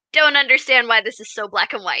 and I don't understand why this is so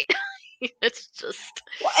black and white. It's just,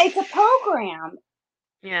 Well, it's a program.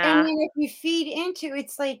 And yeah. then if you feed into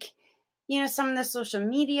it's like, some of the social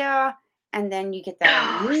media, and then you get the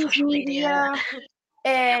Oh, news social media. media,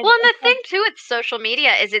 and Well, and the it's thing like, too with social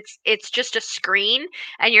media is it's just a screen,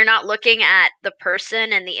 and you're not looking at the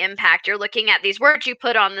person and the impact. You're looking at these words you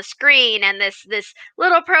put on the screen and this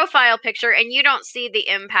little profile picture, and you don't see the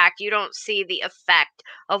impact. You don't see the effect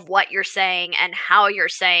of what you're saying and how you're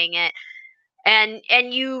saying it. And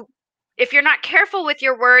you, if you're not careful with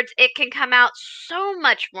your words, it can come out so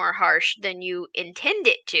much more harsh than you intend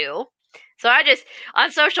it to. So I just,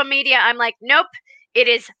 on social media, I'm like, nope, it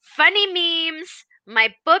is funny memes,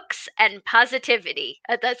 my books, and positivity.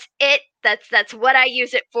 That's it. That's what I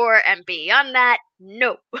use it for, and beyond that,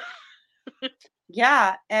 nope.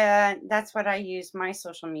 yeah, and that's what I use my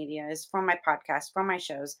social media is for my podcast, for my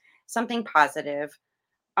shows, something positive.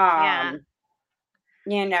 Yeah.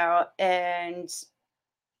 Um, and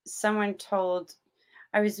someone told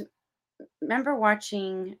I was remember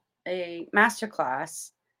watching a master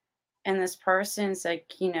class, and this person's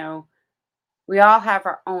like, we all have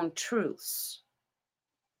our own truths.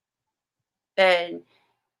 And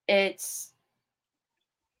it's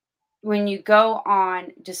when you go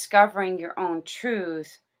on discovering your own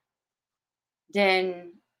truth,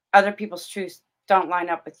 then other people's truths don't line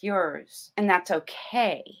up with yours, and that's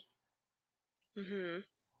okay. Mhm.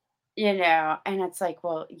 And it's like,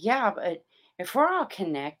 well, yeah, but if we're all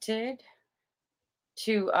connected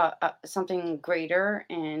to something greater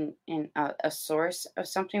and a source of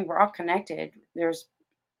something, we're all connected. There's,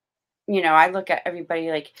 I look at everybody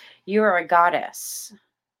like you're a goddess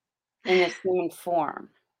in this human form,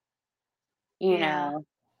 you Yeah. know.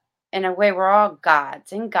 In a way, we're all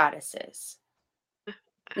gods and goddesses,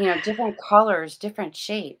 different colors, different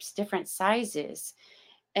shapes, different sizes,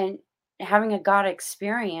 and having a God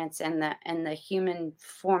experience and the human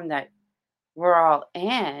form that we're all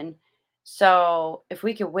in. So if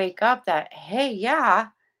we could wake up that, hey, yeah,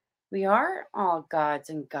 we are all gods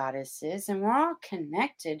and goddesses and we're all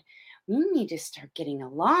connected, we need to start getting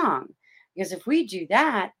along. Because if we do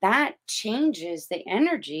that, that changes the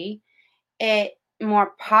energy, it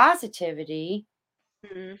more positivity,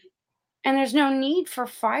 Mhm. and there's no need for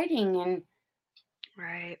fighting. And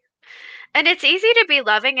Right. And it's easy to be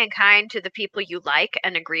loving and kind to the people you like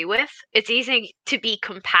and agree with. It's easy to be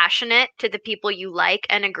compassionate to the people you like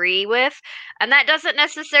and agree with. And that doesn't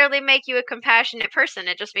necessarily make you a compassionate person.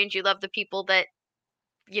 It just means you love the people that,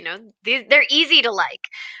 they're easy to like.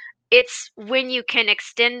 it's when you can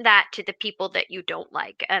extend that to the people that you don't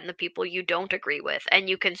like and the people you don't agree with, and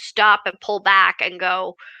you can stop and pull back and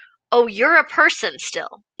go, oh, you're a person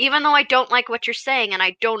still. Even though I don't like what you're saying and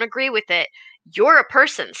I don't agree with it, you're a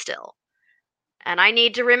person still. And I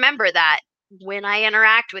need to remember that when I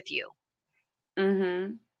interact with you.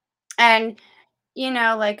 Mm-hmm. And,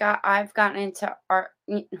 like I've gotten into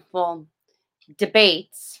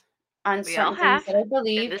debates on We all certain things have that I in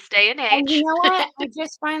believe. this day and And you age. know what? I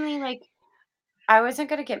just finally, like, I wasn't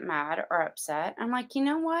going to get mad or upset. I'm like, you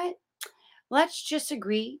know what? Let's just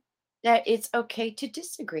agree that it's okay to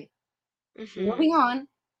disagree. Hmm. Moving on.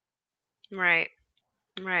 Right.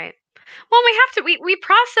 Right. Well, we have to we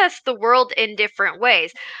process the world in different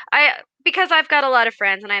ways. Because I've got a lot of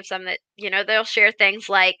friends and I have some that, they'll share things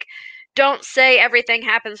like, don't say everything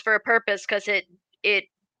happens for a purpose because it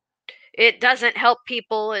it doesn't help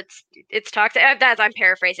people. It's toxic. That I'm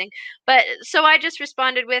paraphrasing. But so I just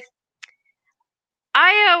responded with,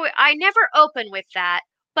 I never open with that.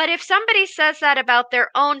 But if somebody says that about their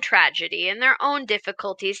own tragedy and their own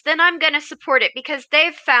difficulties, then I'm going to support it because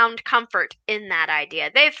they've found comfort in that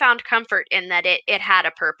idea. They've found comfort in that it had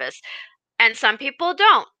a purpose. And some people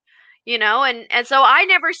don't, and so I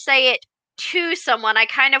never say it to someone. I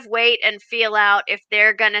kind of wait and feel out if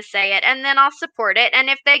they're going to say it, and then I'll support it. And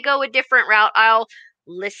if they go a different route, I'll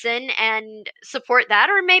listen and support that,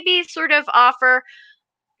 or maybe sort of offer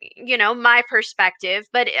my perspective,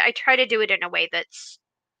 but I try to do it in a way that's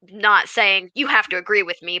not saying you have to agree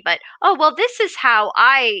with me, but oh, well, this is how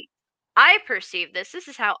I perceive this. This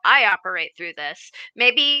is how I operate through this.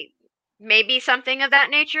 Maybe something of that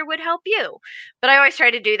nature would help you. But I always try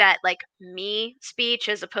to do that like me speech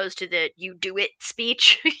as opposed to the you do it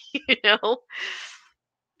speech, you know.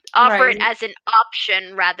 Offer Right. it as an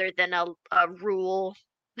option rather than a rule.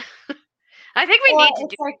 I think we Well, need to do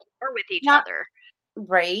it's like more with each not other.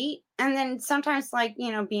 right. And then sometimes, like,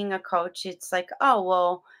 being a coach, it's like, oh,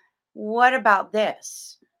 well, what about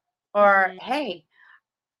this? Or, Hmm. hey,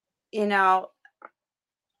 you know,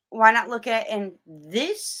 why not look at it in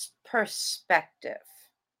this perspective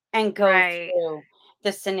and go Right. through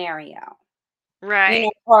the scenario? Right.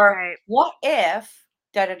 Or Right. what if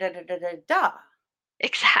da da da da da da da?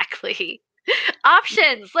 Exactly.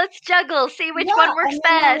 Options. Let's juggle, see which Yeah. one works And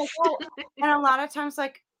then they're like, best. oh, and a lot of times,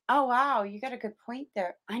 like, oh, wow, you got a good point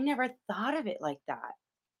there. I never thought of it like that.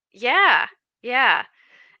 Yeah. Yeah.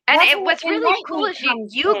 And That's where what's the really cool enlightenment is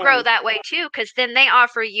comes you grow in. that way too, because then they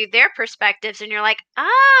offer you their perspectives, and you're like,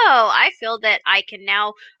 oh, I feel that I can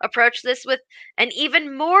now approach this with an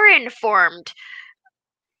even more informed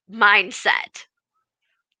mindset.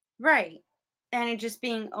 Right. And it just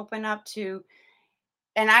being open up to,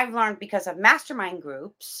 and I've learned because of mastermind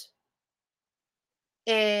groups,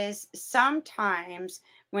 is sometimes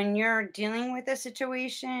when you're dealing with a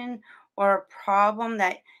situation or a problem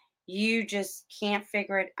that you just can't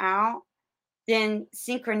figure it out, then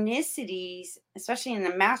synchronicities, especially in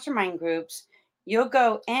the mastermind groups, you'll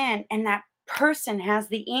go in and that person has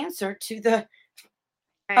the answer to the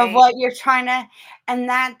of Right. what you're trying to, and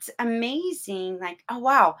that's amazing. Like, oh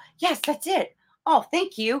wow, yes, that's it. Oh,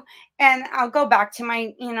 thank you. And I'll go back to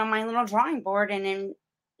my, my little drawing board and then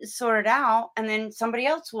sort it out. And then somebody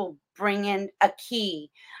else will bring in a key.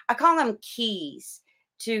 I call them keys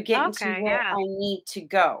to get into Okay. where Yeah. I need to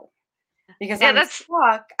go. Because Yeah. I'm That's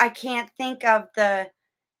stuck. I can't think of the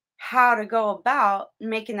how to go about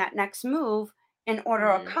making that next move in order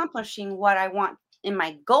of mhm, accomplishing what I want in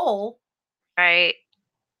my goal. right.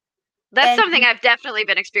 That's And something I've definitely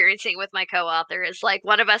been experiencing with my co-author is like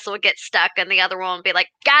one of us will get stuck and the other one will be like,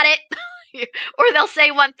 "Got it." Or they'll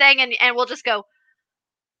say one thing and we'll just go,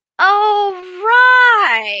 "Oh,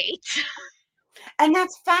 right." and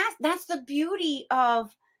that's fast. That's the beauty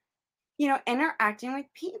of, interacting with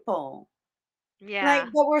people. Like, Yeah.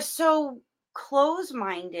 but we're so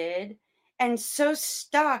close-minded and so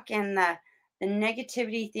stuck in the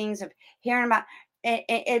negativity things of hearing about it,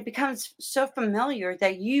 it becomes so familiar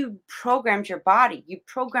that you programmed your body, you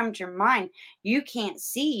programmed your mind. You can't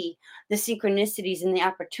see the synchronicities and the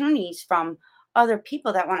opportunities from other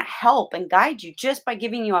people that want to help and guide you just by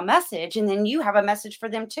giving you a message, and then you have a message for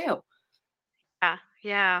them too. Yeah.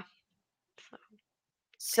 Yeah.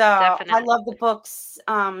 So, So I definitely. love the books,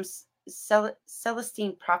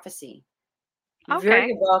 Celestine Prophecy. Very Okay.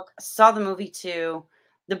 good book. Saw the movie too.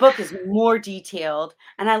 The book is more detailed,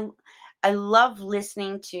 and I love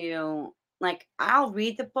listening to, like, I'll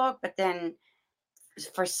read the book, but then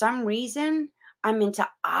for some reason I'm into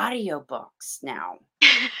audiobooks now.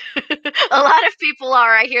 A lot of people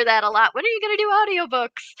are. I hear that a lot. When are you going to do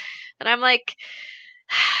audiobooks? And I'm like,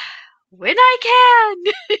 when I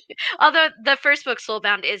can. Although the first book,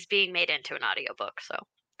 Soulbound, is being made into an audiobook, so.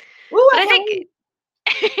 Ooh, But I I can't think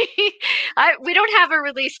wait. we don't have a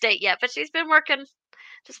release date yet, but she's been working,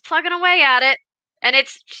 just plugging away at it, and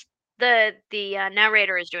it's the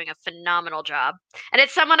narrator is doing a phenomenal job, and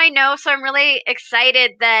it's someone I know, so I'm really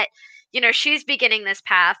excited that she's beginning this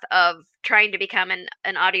path of trying to become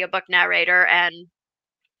an audiobook narrator, and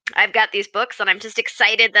I've got these books, and I'm just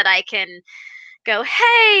excited that I can go,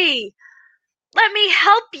 hey, let me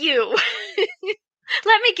help you.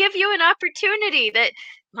 Let me give you an opportunity that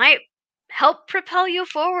might help propel you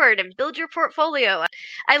forward and build your portfolio.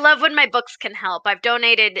 I love when my books can help. I've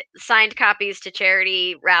donated signed copies to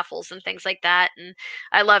charity raffles and things like that. And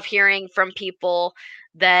I love hearing from people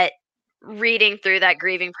that reading through that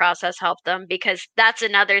grieving process helped them, because that's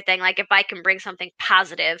another thing. Like, if I can bring something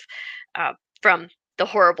positive from the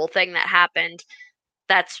horrible thing that happened,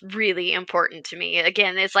 that's really important to me.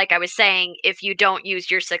 Again, it's like I was saying, if you don't use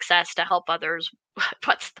your success to help others,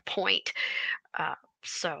 what's the point? Uh,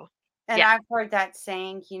 so, And yeah. I've heard that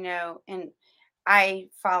saying, and I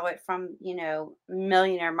follow it from,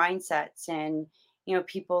 millionaire mindsets and,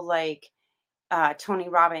 people like Tony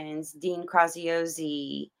Robbins, Dean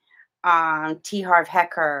Graziosi, T. Harv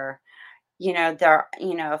Hecker. They're,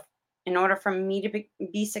 in order for me to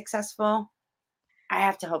be successful, I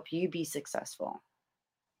have to help you be successful.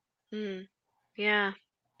 Mm, yeah.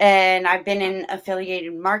 And I've been in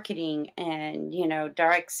affiliated marketing and,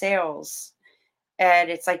 direct sales. And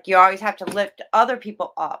it's like you always have to lift other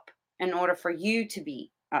people up in order for you to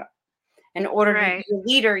be up. In order to Right. be a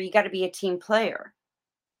leader, you got to be a team player.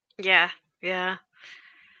 Yeah. Yeah.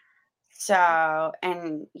 So,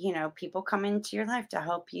 and, people come into your life to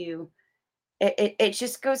help you. It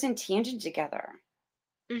just goes in tangent together,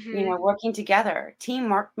 Hmm. working together.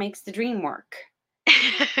 Teamwork makes the dream work.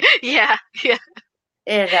 Yeah. Yeah.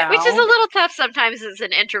 You Which is a know, little tough sometimes as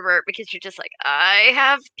an introvert, because you're just like, I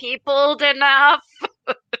have peopled enough.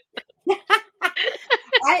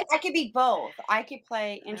 I could be both. I could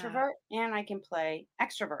play Uh, introvert and I can play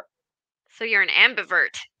extrovert. so you're an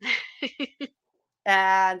ambivert.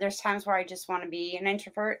 There's times where I just want to be an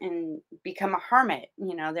introvert and become a hermit.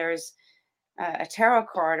 There's a tarot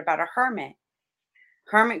card about a hermit.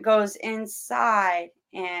 Hermit goes inside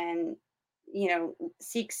and,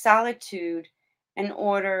 seeks solitude in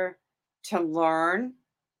order to learn,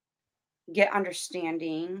 get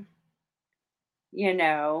understanding,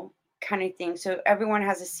 kind of thing. So everyone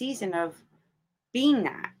has a season of being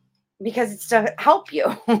that because it's to help you.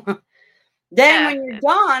 Then Yeah. when you're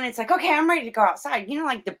done, it's like, okay, I'm ready to go outside.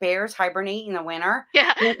 Like the bears hibernate in the winter.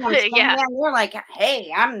 Yeah. When it comes Yeah. springtime, they're like,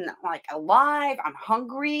 hey, I'm like alive. I'm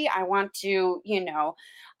hungry. I want to,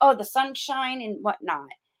 oh, the sunshine and whatnot.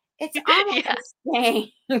 It's almost Yeah. the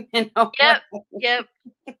same, way. Yep. Yep.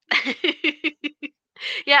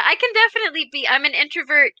 Yeah, I can definitely be. I'm an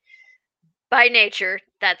introvert by nature.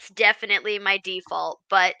 That's definitely my default.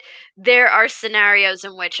 But there are scenarios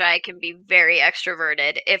in which I can be very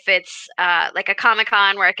extroverted. If it's like a Comic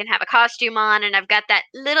Con where I can have a costume on and I've got that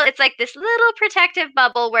little, it's like this little protective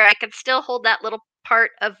bubble where I can still hold that little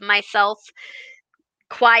part of myself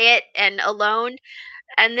quiet and alone.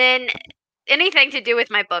 And then anything to do with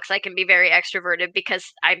my books, I can be very extroverted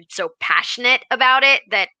because I'm so passionate about it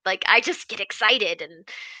that, like, I just get excited. And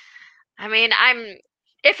I mean,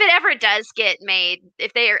 if it ever does get made,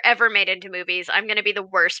 if they are ever made into movies, I'm going to be the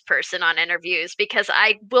worst person on interviews, because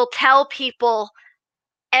I will tell people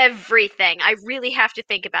everything. I really have to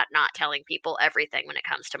think about not telling people everything when it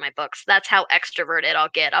comes to my books. That's how extroverted I'll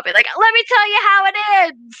get. I'll be like, let me tell you how it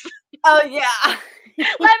ends. Oh, yeah.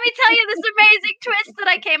 Let me tell you this amazing twist that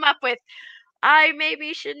I came up with. I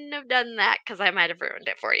maybe shouldn't have done that because I might have ruined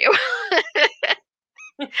it for you.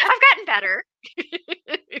 I've gotten better.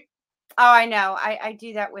 Oh, I know. I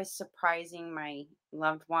do that with surprising my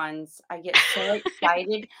loved ones. I get so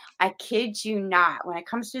excited. I kid you not. When it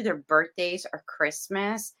comes to their birthdays or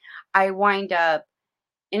Christmas, I wind up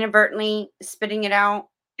inadvertently spitting it out.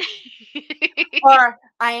 Or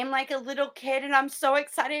I am like a little kid and I'm so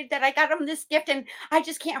excited that I got them this gift and I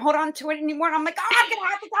just can't hold on to it anymore. And I'm like, oh, I'm going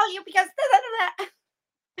to have to tell you because da, da, da,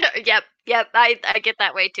 da." Yep, yep. I get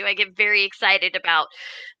that way too. I get very excited about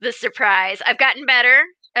the surprise. I've gotten better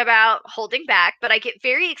about holding back, but I get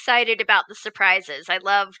very excited about the surprises. I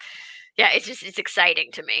love, yeah, it's exciting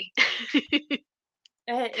to me.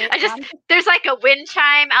 I just, I'm there's like a wind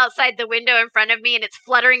chime outside the window in front of me and it's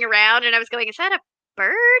fluttering around, and I was going, is that a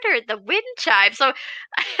bird or the wind chime? So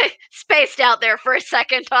I spaced out there for a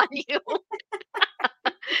second on you.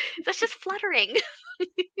 That's just fluttering.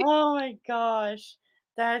 oh my gosh.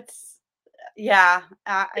 That's Yeah,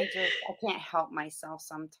 I can't help myself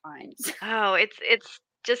sometimes. Oh, it's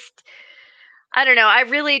just I don't know. I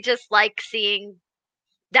really just like seeing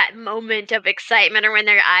that moment of excitement or when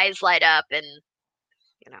their eyes light up and,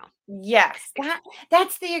 you know. Yes,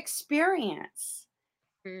 that's the experience.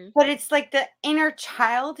 Mm. But it's like the inner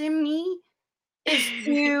child in me is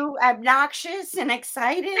too obnoxious and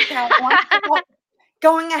excited that wants to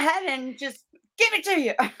going ahead and just give it to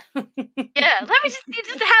you. Yeah, let me just you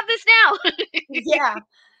just have this now. Yeah.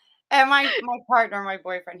 And my partner, my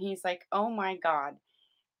boyfriend, he's like, "Oh my god.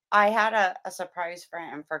 I had a surprise for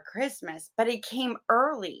him for Christmas, but it came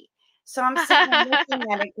early." So I'm sitting there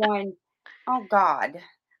looking at it going, "Oh god.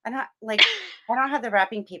 I don't have the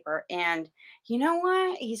wrapping paper, and you know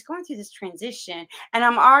what? He's going through this transition, and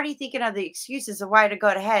I'm already thinking of the excuses of why to go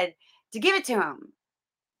ahead to give it to him."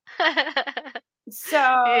 So,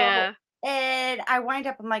 Yeah. and I wind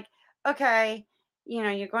up, I'm like, okay,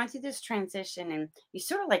 you're going through this transition and you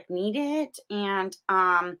sort of like need it. And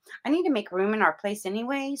I need to make room in our place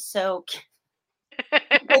anyway. So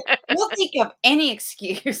like, we'll think of any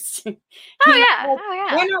excuse. Oh yeah. Like,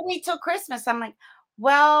 Oh why yeah. not wait till Christmas? I'm like,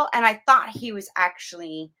 well, and I thought he was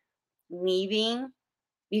actually leaving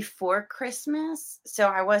before Christmas. So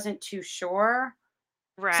I wasn't too sure.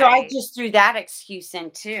 So I Right. just threw that excuse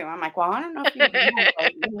in too. I'm like, "Well, I don't know if you would know,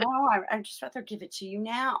 but, I'd just rather give it to you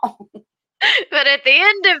now." But at the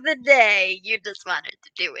end of the day, you just wanted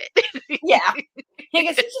to do Yeah. it. He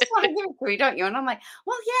goes, "You just wanna give it to me, don't you?" And I'm like,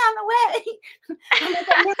 "Well, yeah, in a way." I'm like,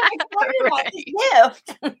 "I'm really excited about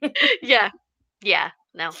this gift." Yeah. Yeah.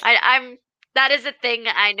 No. I'm that is a thing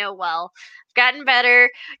I know well. I've gotten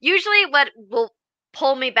better. Usually what will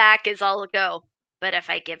pull me back is I'll go, but if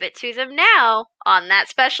I give it to them now on that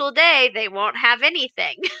special day, they won't have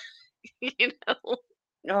anything. you know.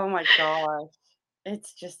 Oh my gosh.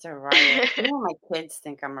 It's just a riot. Even my kids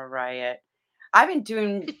think I'm a riot. I've been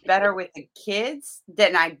doing better with the kids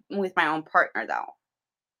than I with my own partner, though.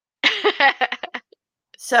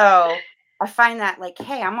 So, I find that, like,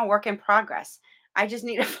 "Hey, I'm a work in progress. I just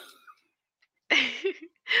need to."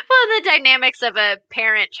 Well, the dynamics of a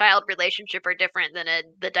parent-child relationship are different than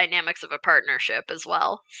the dynamics of a partnership as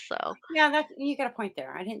well. So, Yeah, that you got a point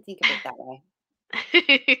there. I didn't think of it that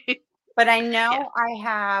way. But I yeah. know I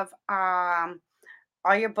have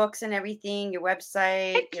all your books and everything, your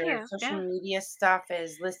website, Thank your you. social Yeah. media stuff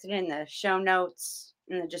is listed in the show notes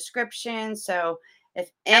in the description. So if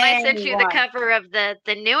And I sent you the anyone, cover of the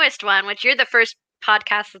newest one, which you're the first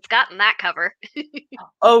podcast that's gotten that cover.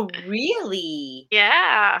 oh really?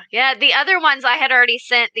 Yeah. Yeah. The other ones I had already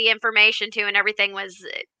sent the information to and everything was,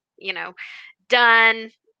 you know,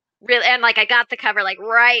 done. Really, and like I got the cover like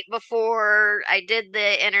right before I did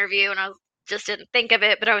the interview and I just didn't think of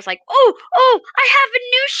it, but I was like, oh, I have a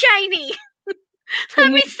new shiny. The Let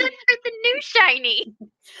new, me send her the new shiny.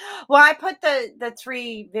 well, I put the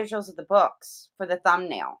three visuals of the books for the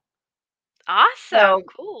thumbnail. Awesome. So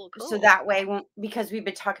Cool, so cool. that way when because we've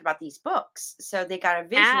been talking about these books, so they got a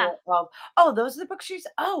Yeah. visual of, "Oh, those are the books she's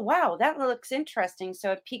oh, wow, that looks interesting,"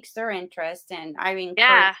 so it piques their interest, and I encourage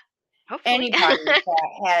Yeah. Hopefully. anybody that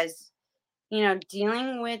has,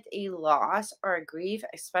 dealing with a loss or a grief,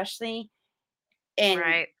 especially in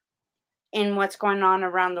Right. what's going on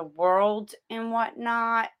around the world and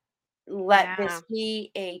whatnot, let Yeah. this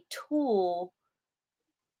be a tool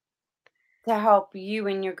to help you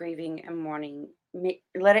in your grieving and mourning.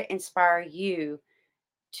 Let it inspire you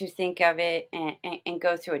to think of it and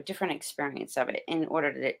go through a different experience of it in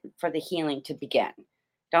order for the healing to begin.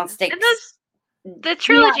 Don't stay, And those the do not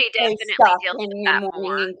trilogy stay definitely stuck deals with in your that mourning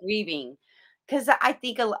more. and grieving. Because I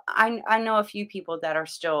think I know a few people that are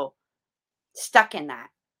still stuck in that.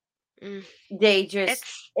 Mm. They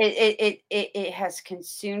just It's it has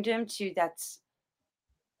consumed them to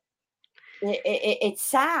it's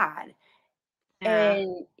sad yeah.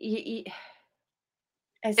 and it's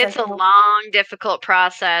It's like a long, difficult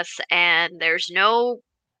process, and there's no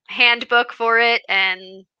handbook for it,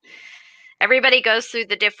 and everybody goes through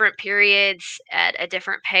the different periods at a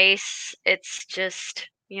different pace. It's just,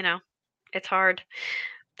 it's hard.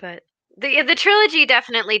 But the trilogy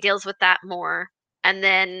definitely deals with that more. And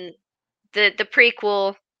then the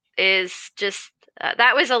prequel is just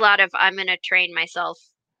that was a lot of I'm going to train myself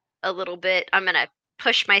a little bit. I'm going to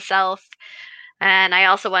push myself and I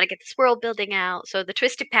also want to get this world building out. So the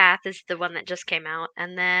Twisted Path is the one that just came out,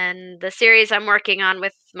 and then the series I'm working on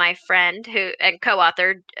with my friend who and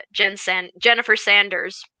co-author Jennifer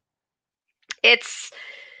Sanders. It's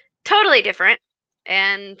totally different,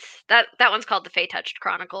 and that one's called the Fae Touched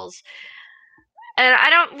Chronicles.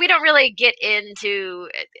 And we don't really get into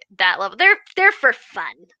that level. They're for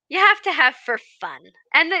fun. You have to have for fun.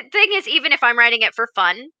 And the thing is, even if I'm writing it for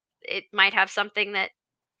fun, it might have something that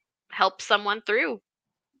helps someone through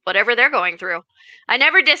whatever they're going through. I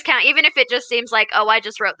never discount, even if it just seems like, oh, I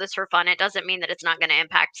just wrote this for fun. It doesn't mean that it's not going to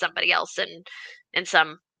impact somebody else in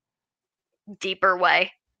some deeper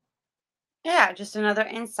way. Yeah, just another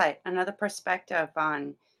insight, another perspective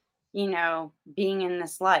on, being in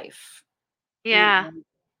this life. You Yeah. know,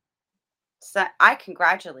 so I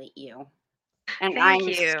congratulate you, and Thank I'm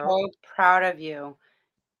you. so proud of you.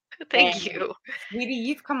 Thank And you. sweetie,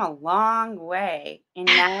 you've come a long way, and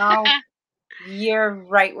now you're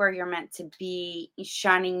right where you're meant to be,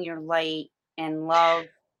 shining your light and love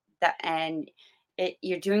that, and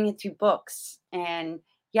you're doing it through books. And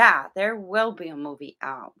yeah, there will be a movie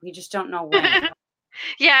out. We just don't know when.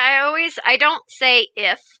 Yeah, I don't say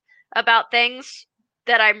if about things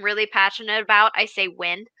that I'm really passionate about. I say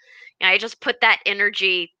when. And I just put that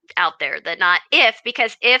energy out there, that not if,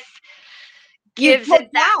 because if You gives it put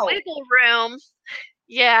that out. wiggle room.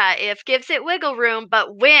 Yeah, if gives it wiggle room,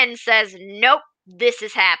 but when says nope, this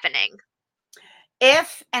is happening.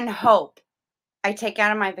 If and hope I take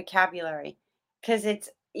out of my vocabulary, because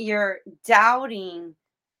you're doubting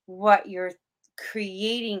what you're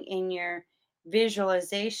creating in your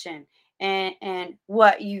visualization, and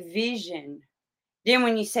what you vision. Then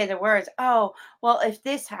when you say the words, oh, well, if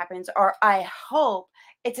this happens, or I hope,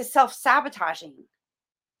 it's a self-sabotaging.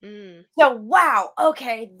 Mm. So, wow,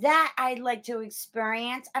 okay, that I'd like to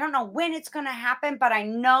experience. I don't know when it's going to happen, but I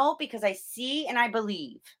know because I see and I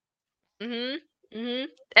believe. Mhm. Mhm.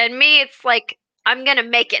 And me, it's like I'm gonna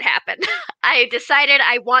make it happen. I decided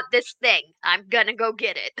I want this thing. I'm gonna go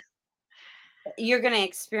get it. You're going to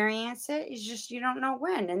experience it. It's just you don't know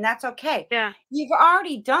when, and that's okay. Yeah. You've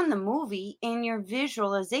already done the movie in your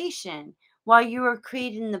visualization. While you were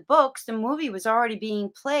creating the books, the movie was already being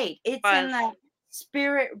played. It's in Was. the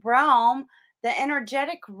spirit realm, the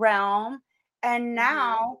energetic realm, and Mhm.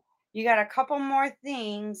 now you got a couple more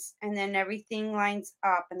things, and then everything lines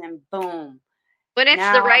up, and then boom. When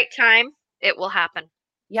it's the Now, right time, it will happen.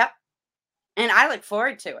 yep. And I look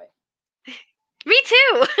forward to Me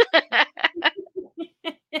too.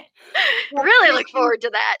 it. Well, Really look Kristen, forward to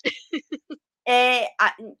that. eh,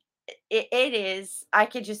 I it is. I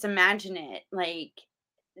could just imagine it, like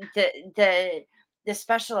the the the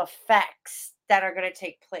special effects that are going to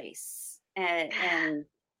take place, and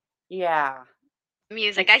yeah,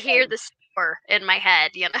 Music. I hear exciting. the score in my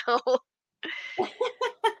head, you know.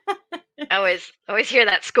 I always hear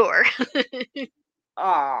that score.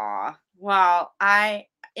 Aw, well, I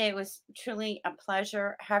it was truly a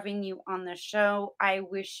pleasure having you on the show. I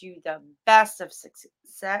wish you the best of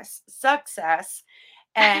success,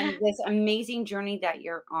 and this amazing journey that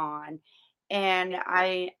you're on. And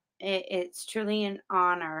it's truly an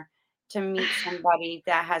honor to meet somebody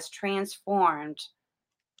that has transformed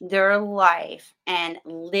their life and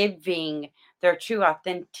living their true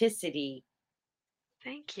authenticity.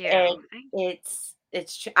 Thank And you.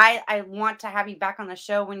 I want to have you back on the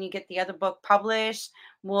show when you get the other book published.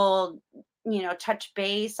 We'll touch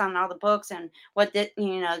base on all the books and what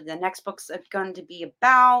the next book's going to be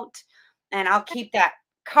about, and I'll keep that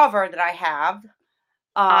cover that I have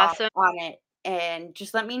Awesome. on it, and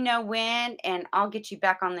just let me know when, and I'll get you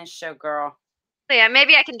back on this show, girl. Yeah,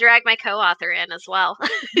 maybe I can drag my co-author in as well.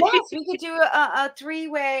 Yes, we could do a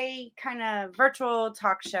three-way kind of virtual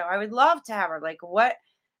talk show. I would love to have her. Like, what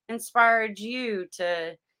inspired you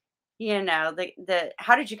to, the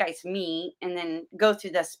how did you guys meet, and then go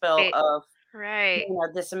through the spill Right. of, Right.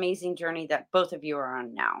 this amazing journey that both of you are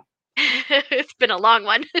on now. It's been a long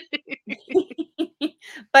one.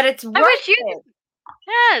 But it's I worth wish you it.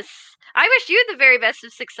 yes. I wish you the very best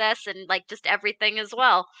of success and like just everything as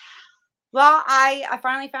well. Well, I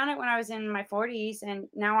finally found it when I was in my 40s, and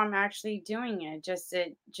now I'm actually doing it. Just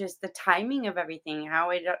the timing of everything,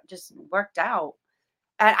 how it just worked out.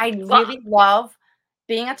 And I Well, really love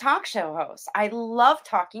being a talk show host. I love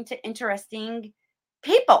talking to interesting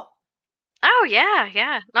people. oh yeah,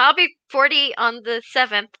 yeah. I'll be 40 on the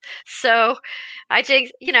 7th. So I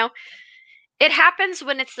think, it happens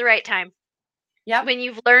when it's the right time. Yep. When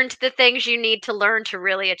you've learned the things you need to learn to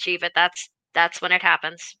really achieve it, that's when it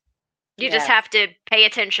happens. You just Yeah. have to pay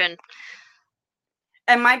attention.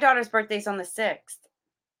 And my daughter's birthday's on the 6th.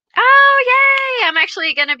 Oh, yay! I'm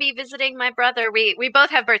actually going to be visiting my brother. We both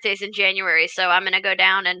have birthdays in January, so I'm going to go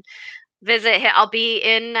down and visit him. I'll be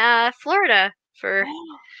in Florida for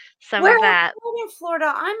some Where of are that. you in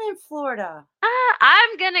Florida? I'm in Florida.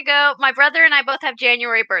 I'm gonna go. My brother and I both have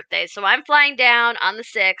January birthdays, so I'm flying down on the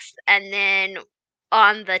 6th, and then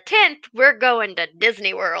on the 10th, we're going to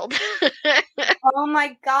Disney World. Oh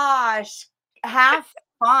my gosh. Have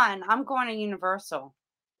fun. I'm going to Universal.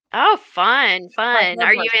 Oh, fun, But fun. love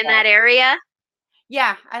Are you West in Palm. that area?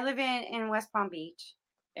 Yeah, I live in West Palm Beach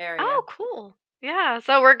area. Oh, cool. Yeah,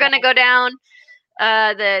 so we're gonna go down.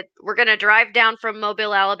 We're gonna drive down from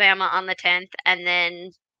Mobile, Alabama on the 10th, and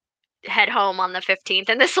then head home on the 15th.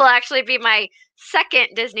 And this will actually be my second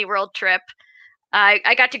Disney World trip.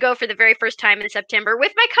 I got to go for the very first time in September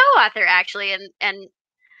with my co-author actually, and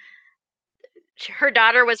her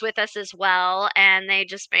daughter was with us as well, and they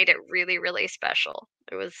just made it really, really special.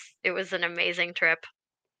 It was an amazing trip.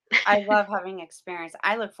 I love having experience.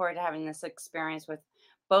 I look forward to having this experience with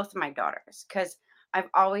both of my daughters because I've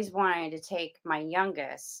always wanted to take my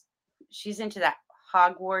youngest. She's into that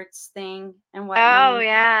Hogwarts thing and Oh whatnot.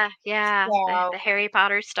 yeah, yeah. The So, Harry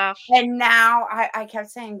Potter stuff. and now I kept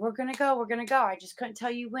saying, we're going to go. We're going to go. I just couldn't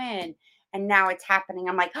tell you when. And now it's happening.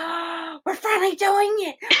 I'm like, oh, we're finally doing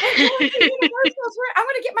it. We're going to Universal. I'm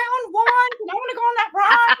going to get my own wand and I want to go on that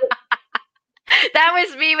ride. That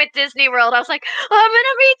was me with Disney World. I was like, I'm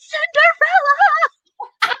gonna meet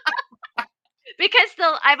Cinderella. Because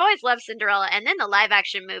I've always loved Cinderella, and then the live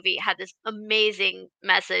action movie had this amazing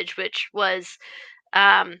message, which was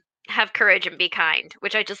have courage and be kind,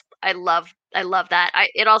 which I love that.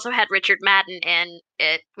 It also had Richard Madden in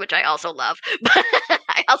it, which I also love. But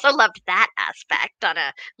I also loved that aspect on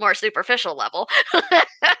a more superficial level.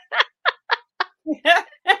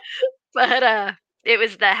 But it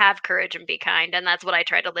was the have courage and be kind, and that's what I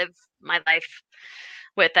try to live my life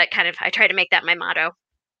with. That kind of, I try to make that my motto.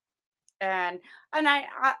 And I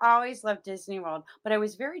always loved Disney World, but I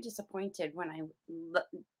was very disappointed when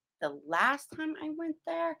the last time I went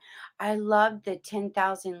there. I loved the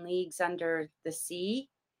 10,000 Leagues Under the Sea,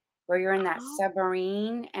 where you're in that Oh.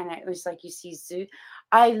 submarine and it was like you see zoo.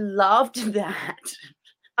 I loved that.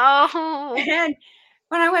 Oh. And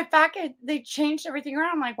when I went back, they changed everything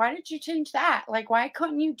around. I'm like, why did you change that? Like, why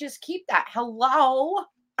couldn't you just keep that? Hello.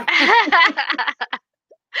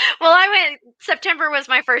 Well, September was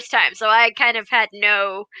my first time, so I kind of had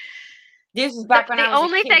no. This is back when I The was a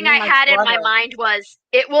only kid, thing me I and my had in my brother. mind was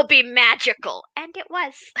it will be magical, and it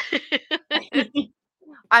was.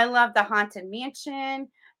 I love the Haunted Mansion,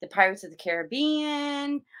 the Pirates of the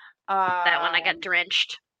Caribbean. That one I got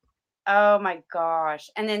drenched. Oh my gosh!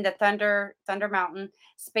 And then the Thunder Mountain,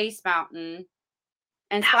 Space Mountain,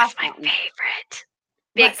 and That Splash was my Mountain. favorite.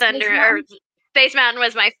 Big What, Space Thunder or Mountain? Space Mountain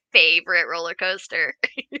was my favorite roller coaster.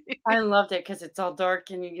 I loved it because it's all dark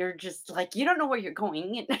and you're just like you don't know where you're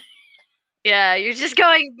going. Yeah, you're just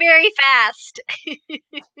going very fast.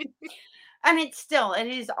 And it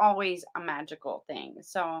is always a magical thing.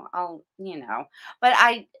 So but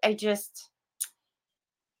I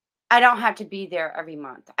don't have to be there every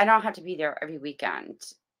month. I don't have to be there every weekend.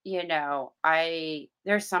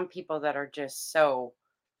 There's some people that are just so,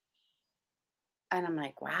 and I'm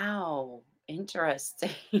like, wow, interesting.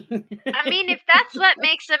 I mean, if that's what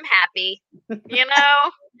makes them happy, maybe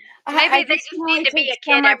I they just just can need only to be take a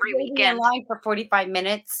so kid much every waiting in weekend. line for 45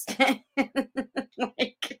 minutes. It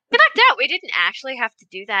lucked out. We didn't actually have to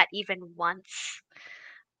do that even once.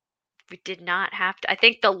 We did not have to. I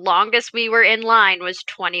think the longest we were in line was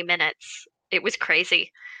 20 minutes. It was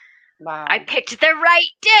crazy. Wow. I picked the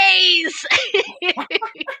right days.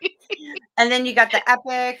 And then you got the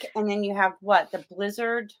Epic, and then you have what? The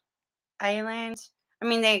Blizzard Island. I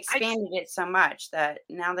mean, they expanded it so much that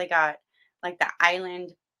now they got like the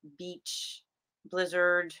Island Beach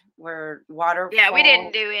Blizzard where water. Yeah, we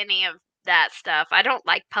didn't do any of that stuff. I don't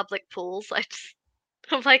like public pools.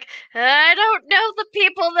 I'm like, I don't know the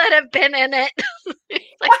people that have been in it.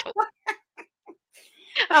 Like,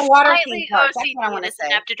 a water slightly theme park. That's OCD what I want to doesn't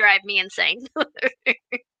say. have to drive me insane.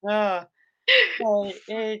 So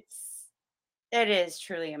it is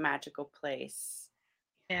truly a magical place.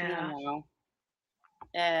 Yeah.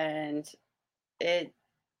 And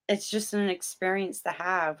it's just an experience to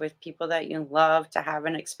have with people that you love to have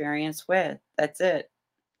an experience with. That's it.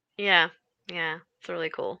 Yeah. It's really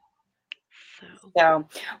cool. So,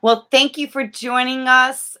 well, thank you for joining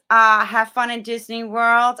us. Have fun in Disney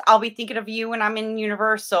World. I'll be thinking of you when I'm in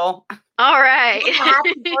Universal. All right.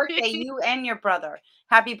 Happy birthday, you and your brother.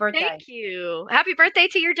 Happy birthday. Thank you. Happy birthday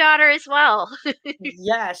to your daughter as well.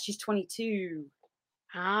 Yeah, she's 22.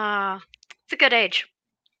 Ah, it's a good age.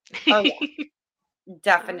 Oh, yeah.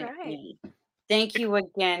 Definitely. Right. Thank you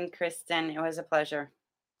again, Kristen. It was a pleasure.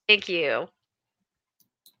 Thank you.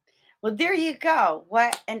 Well, there you go.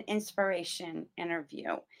 What an inspiration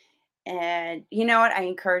interview. And you know what? I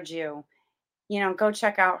encourage you, go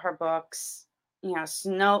check out her books.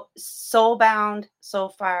 soul bound, soul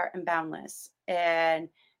fire, and boundless, and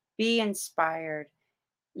be inspired.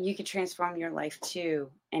 You can transform your life too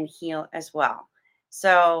and heal as well.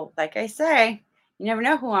 So, like I say, you never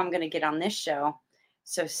know who I'm going to get on this show.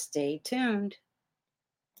 So stay tuned.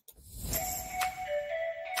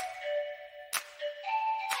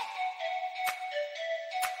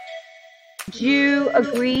 Do you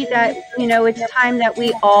agree that, it's time that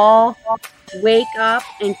we all wake up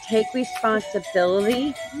and take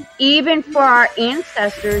responsibility, even for our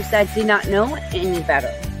ancestors that did not know any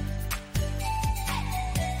better?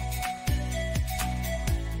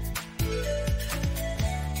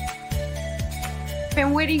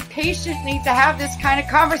 Been waiting patiently to have this kind of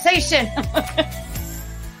conversation.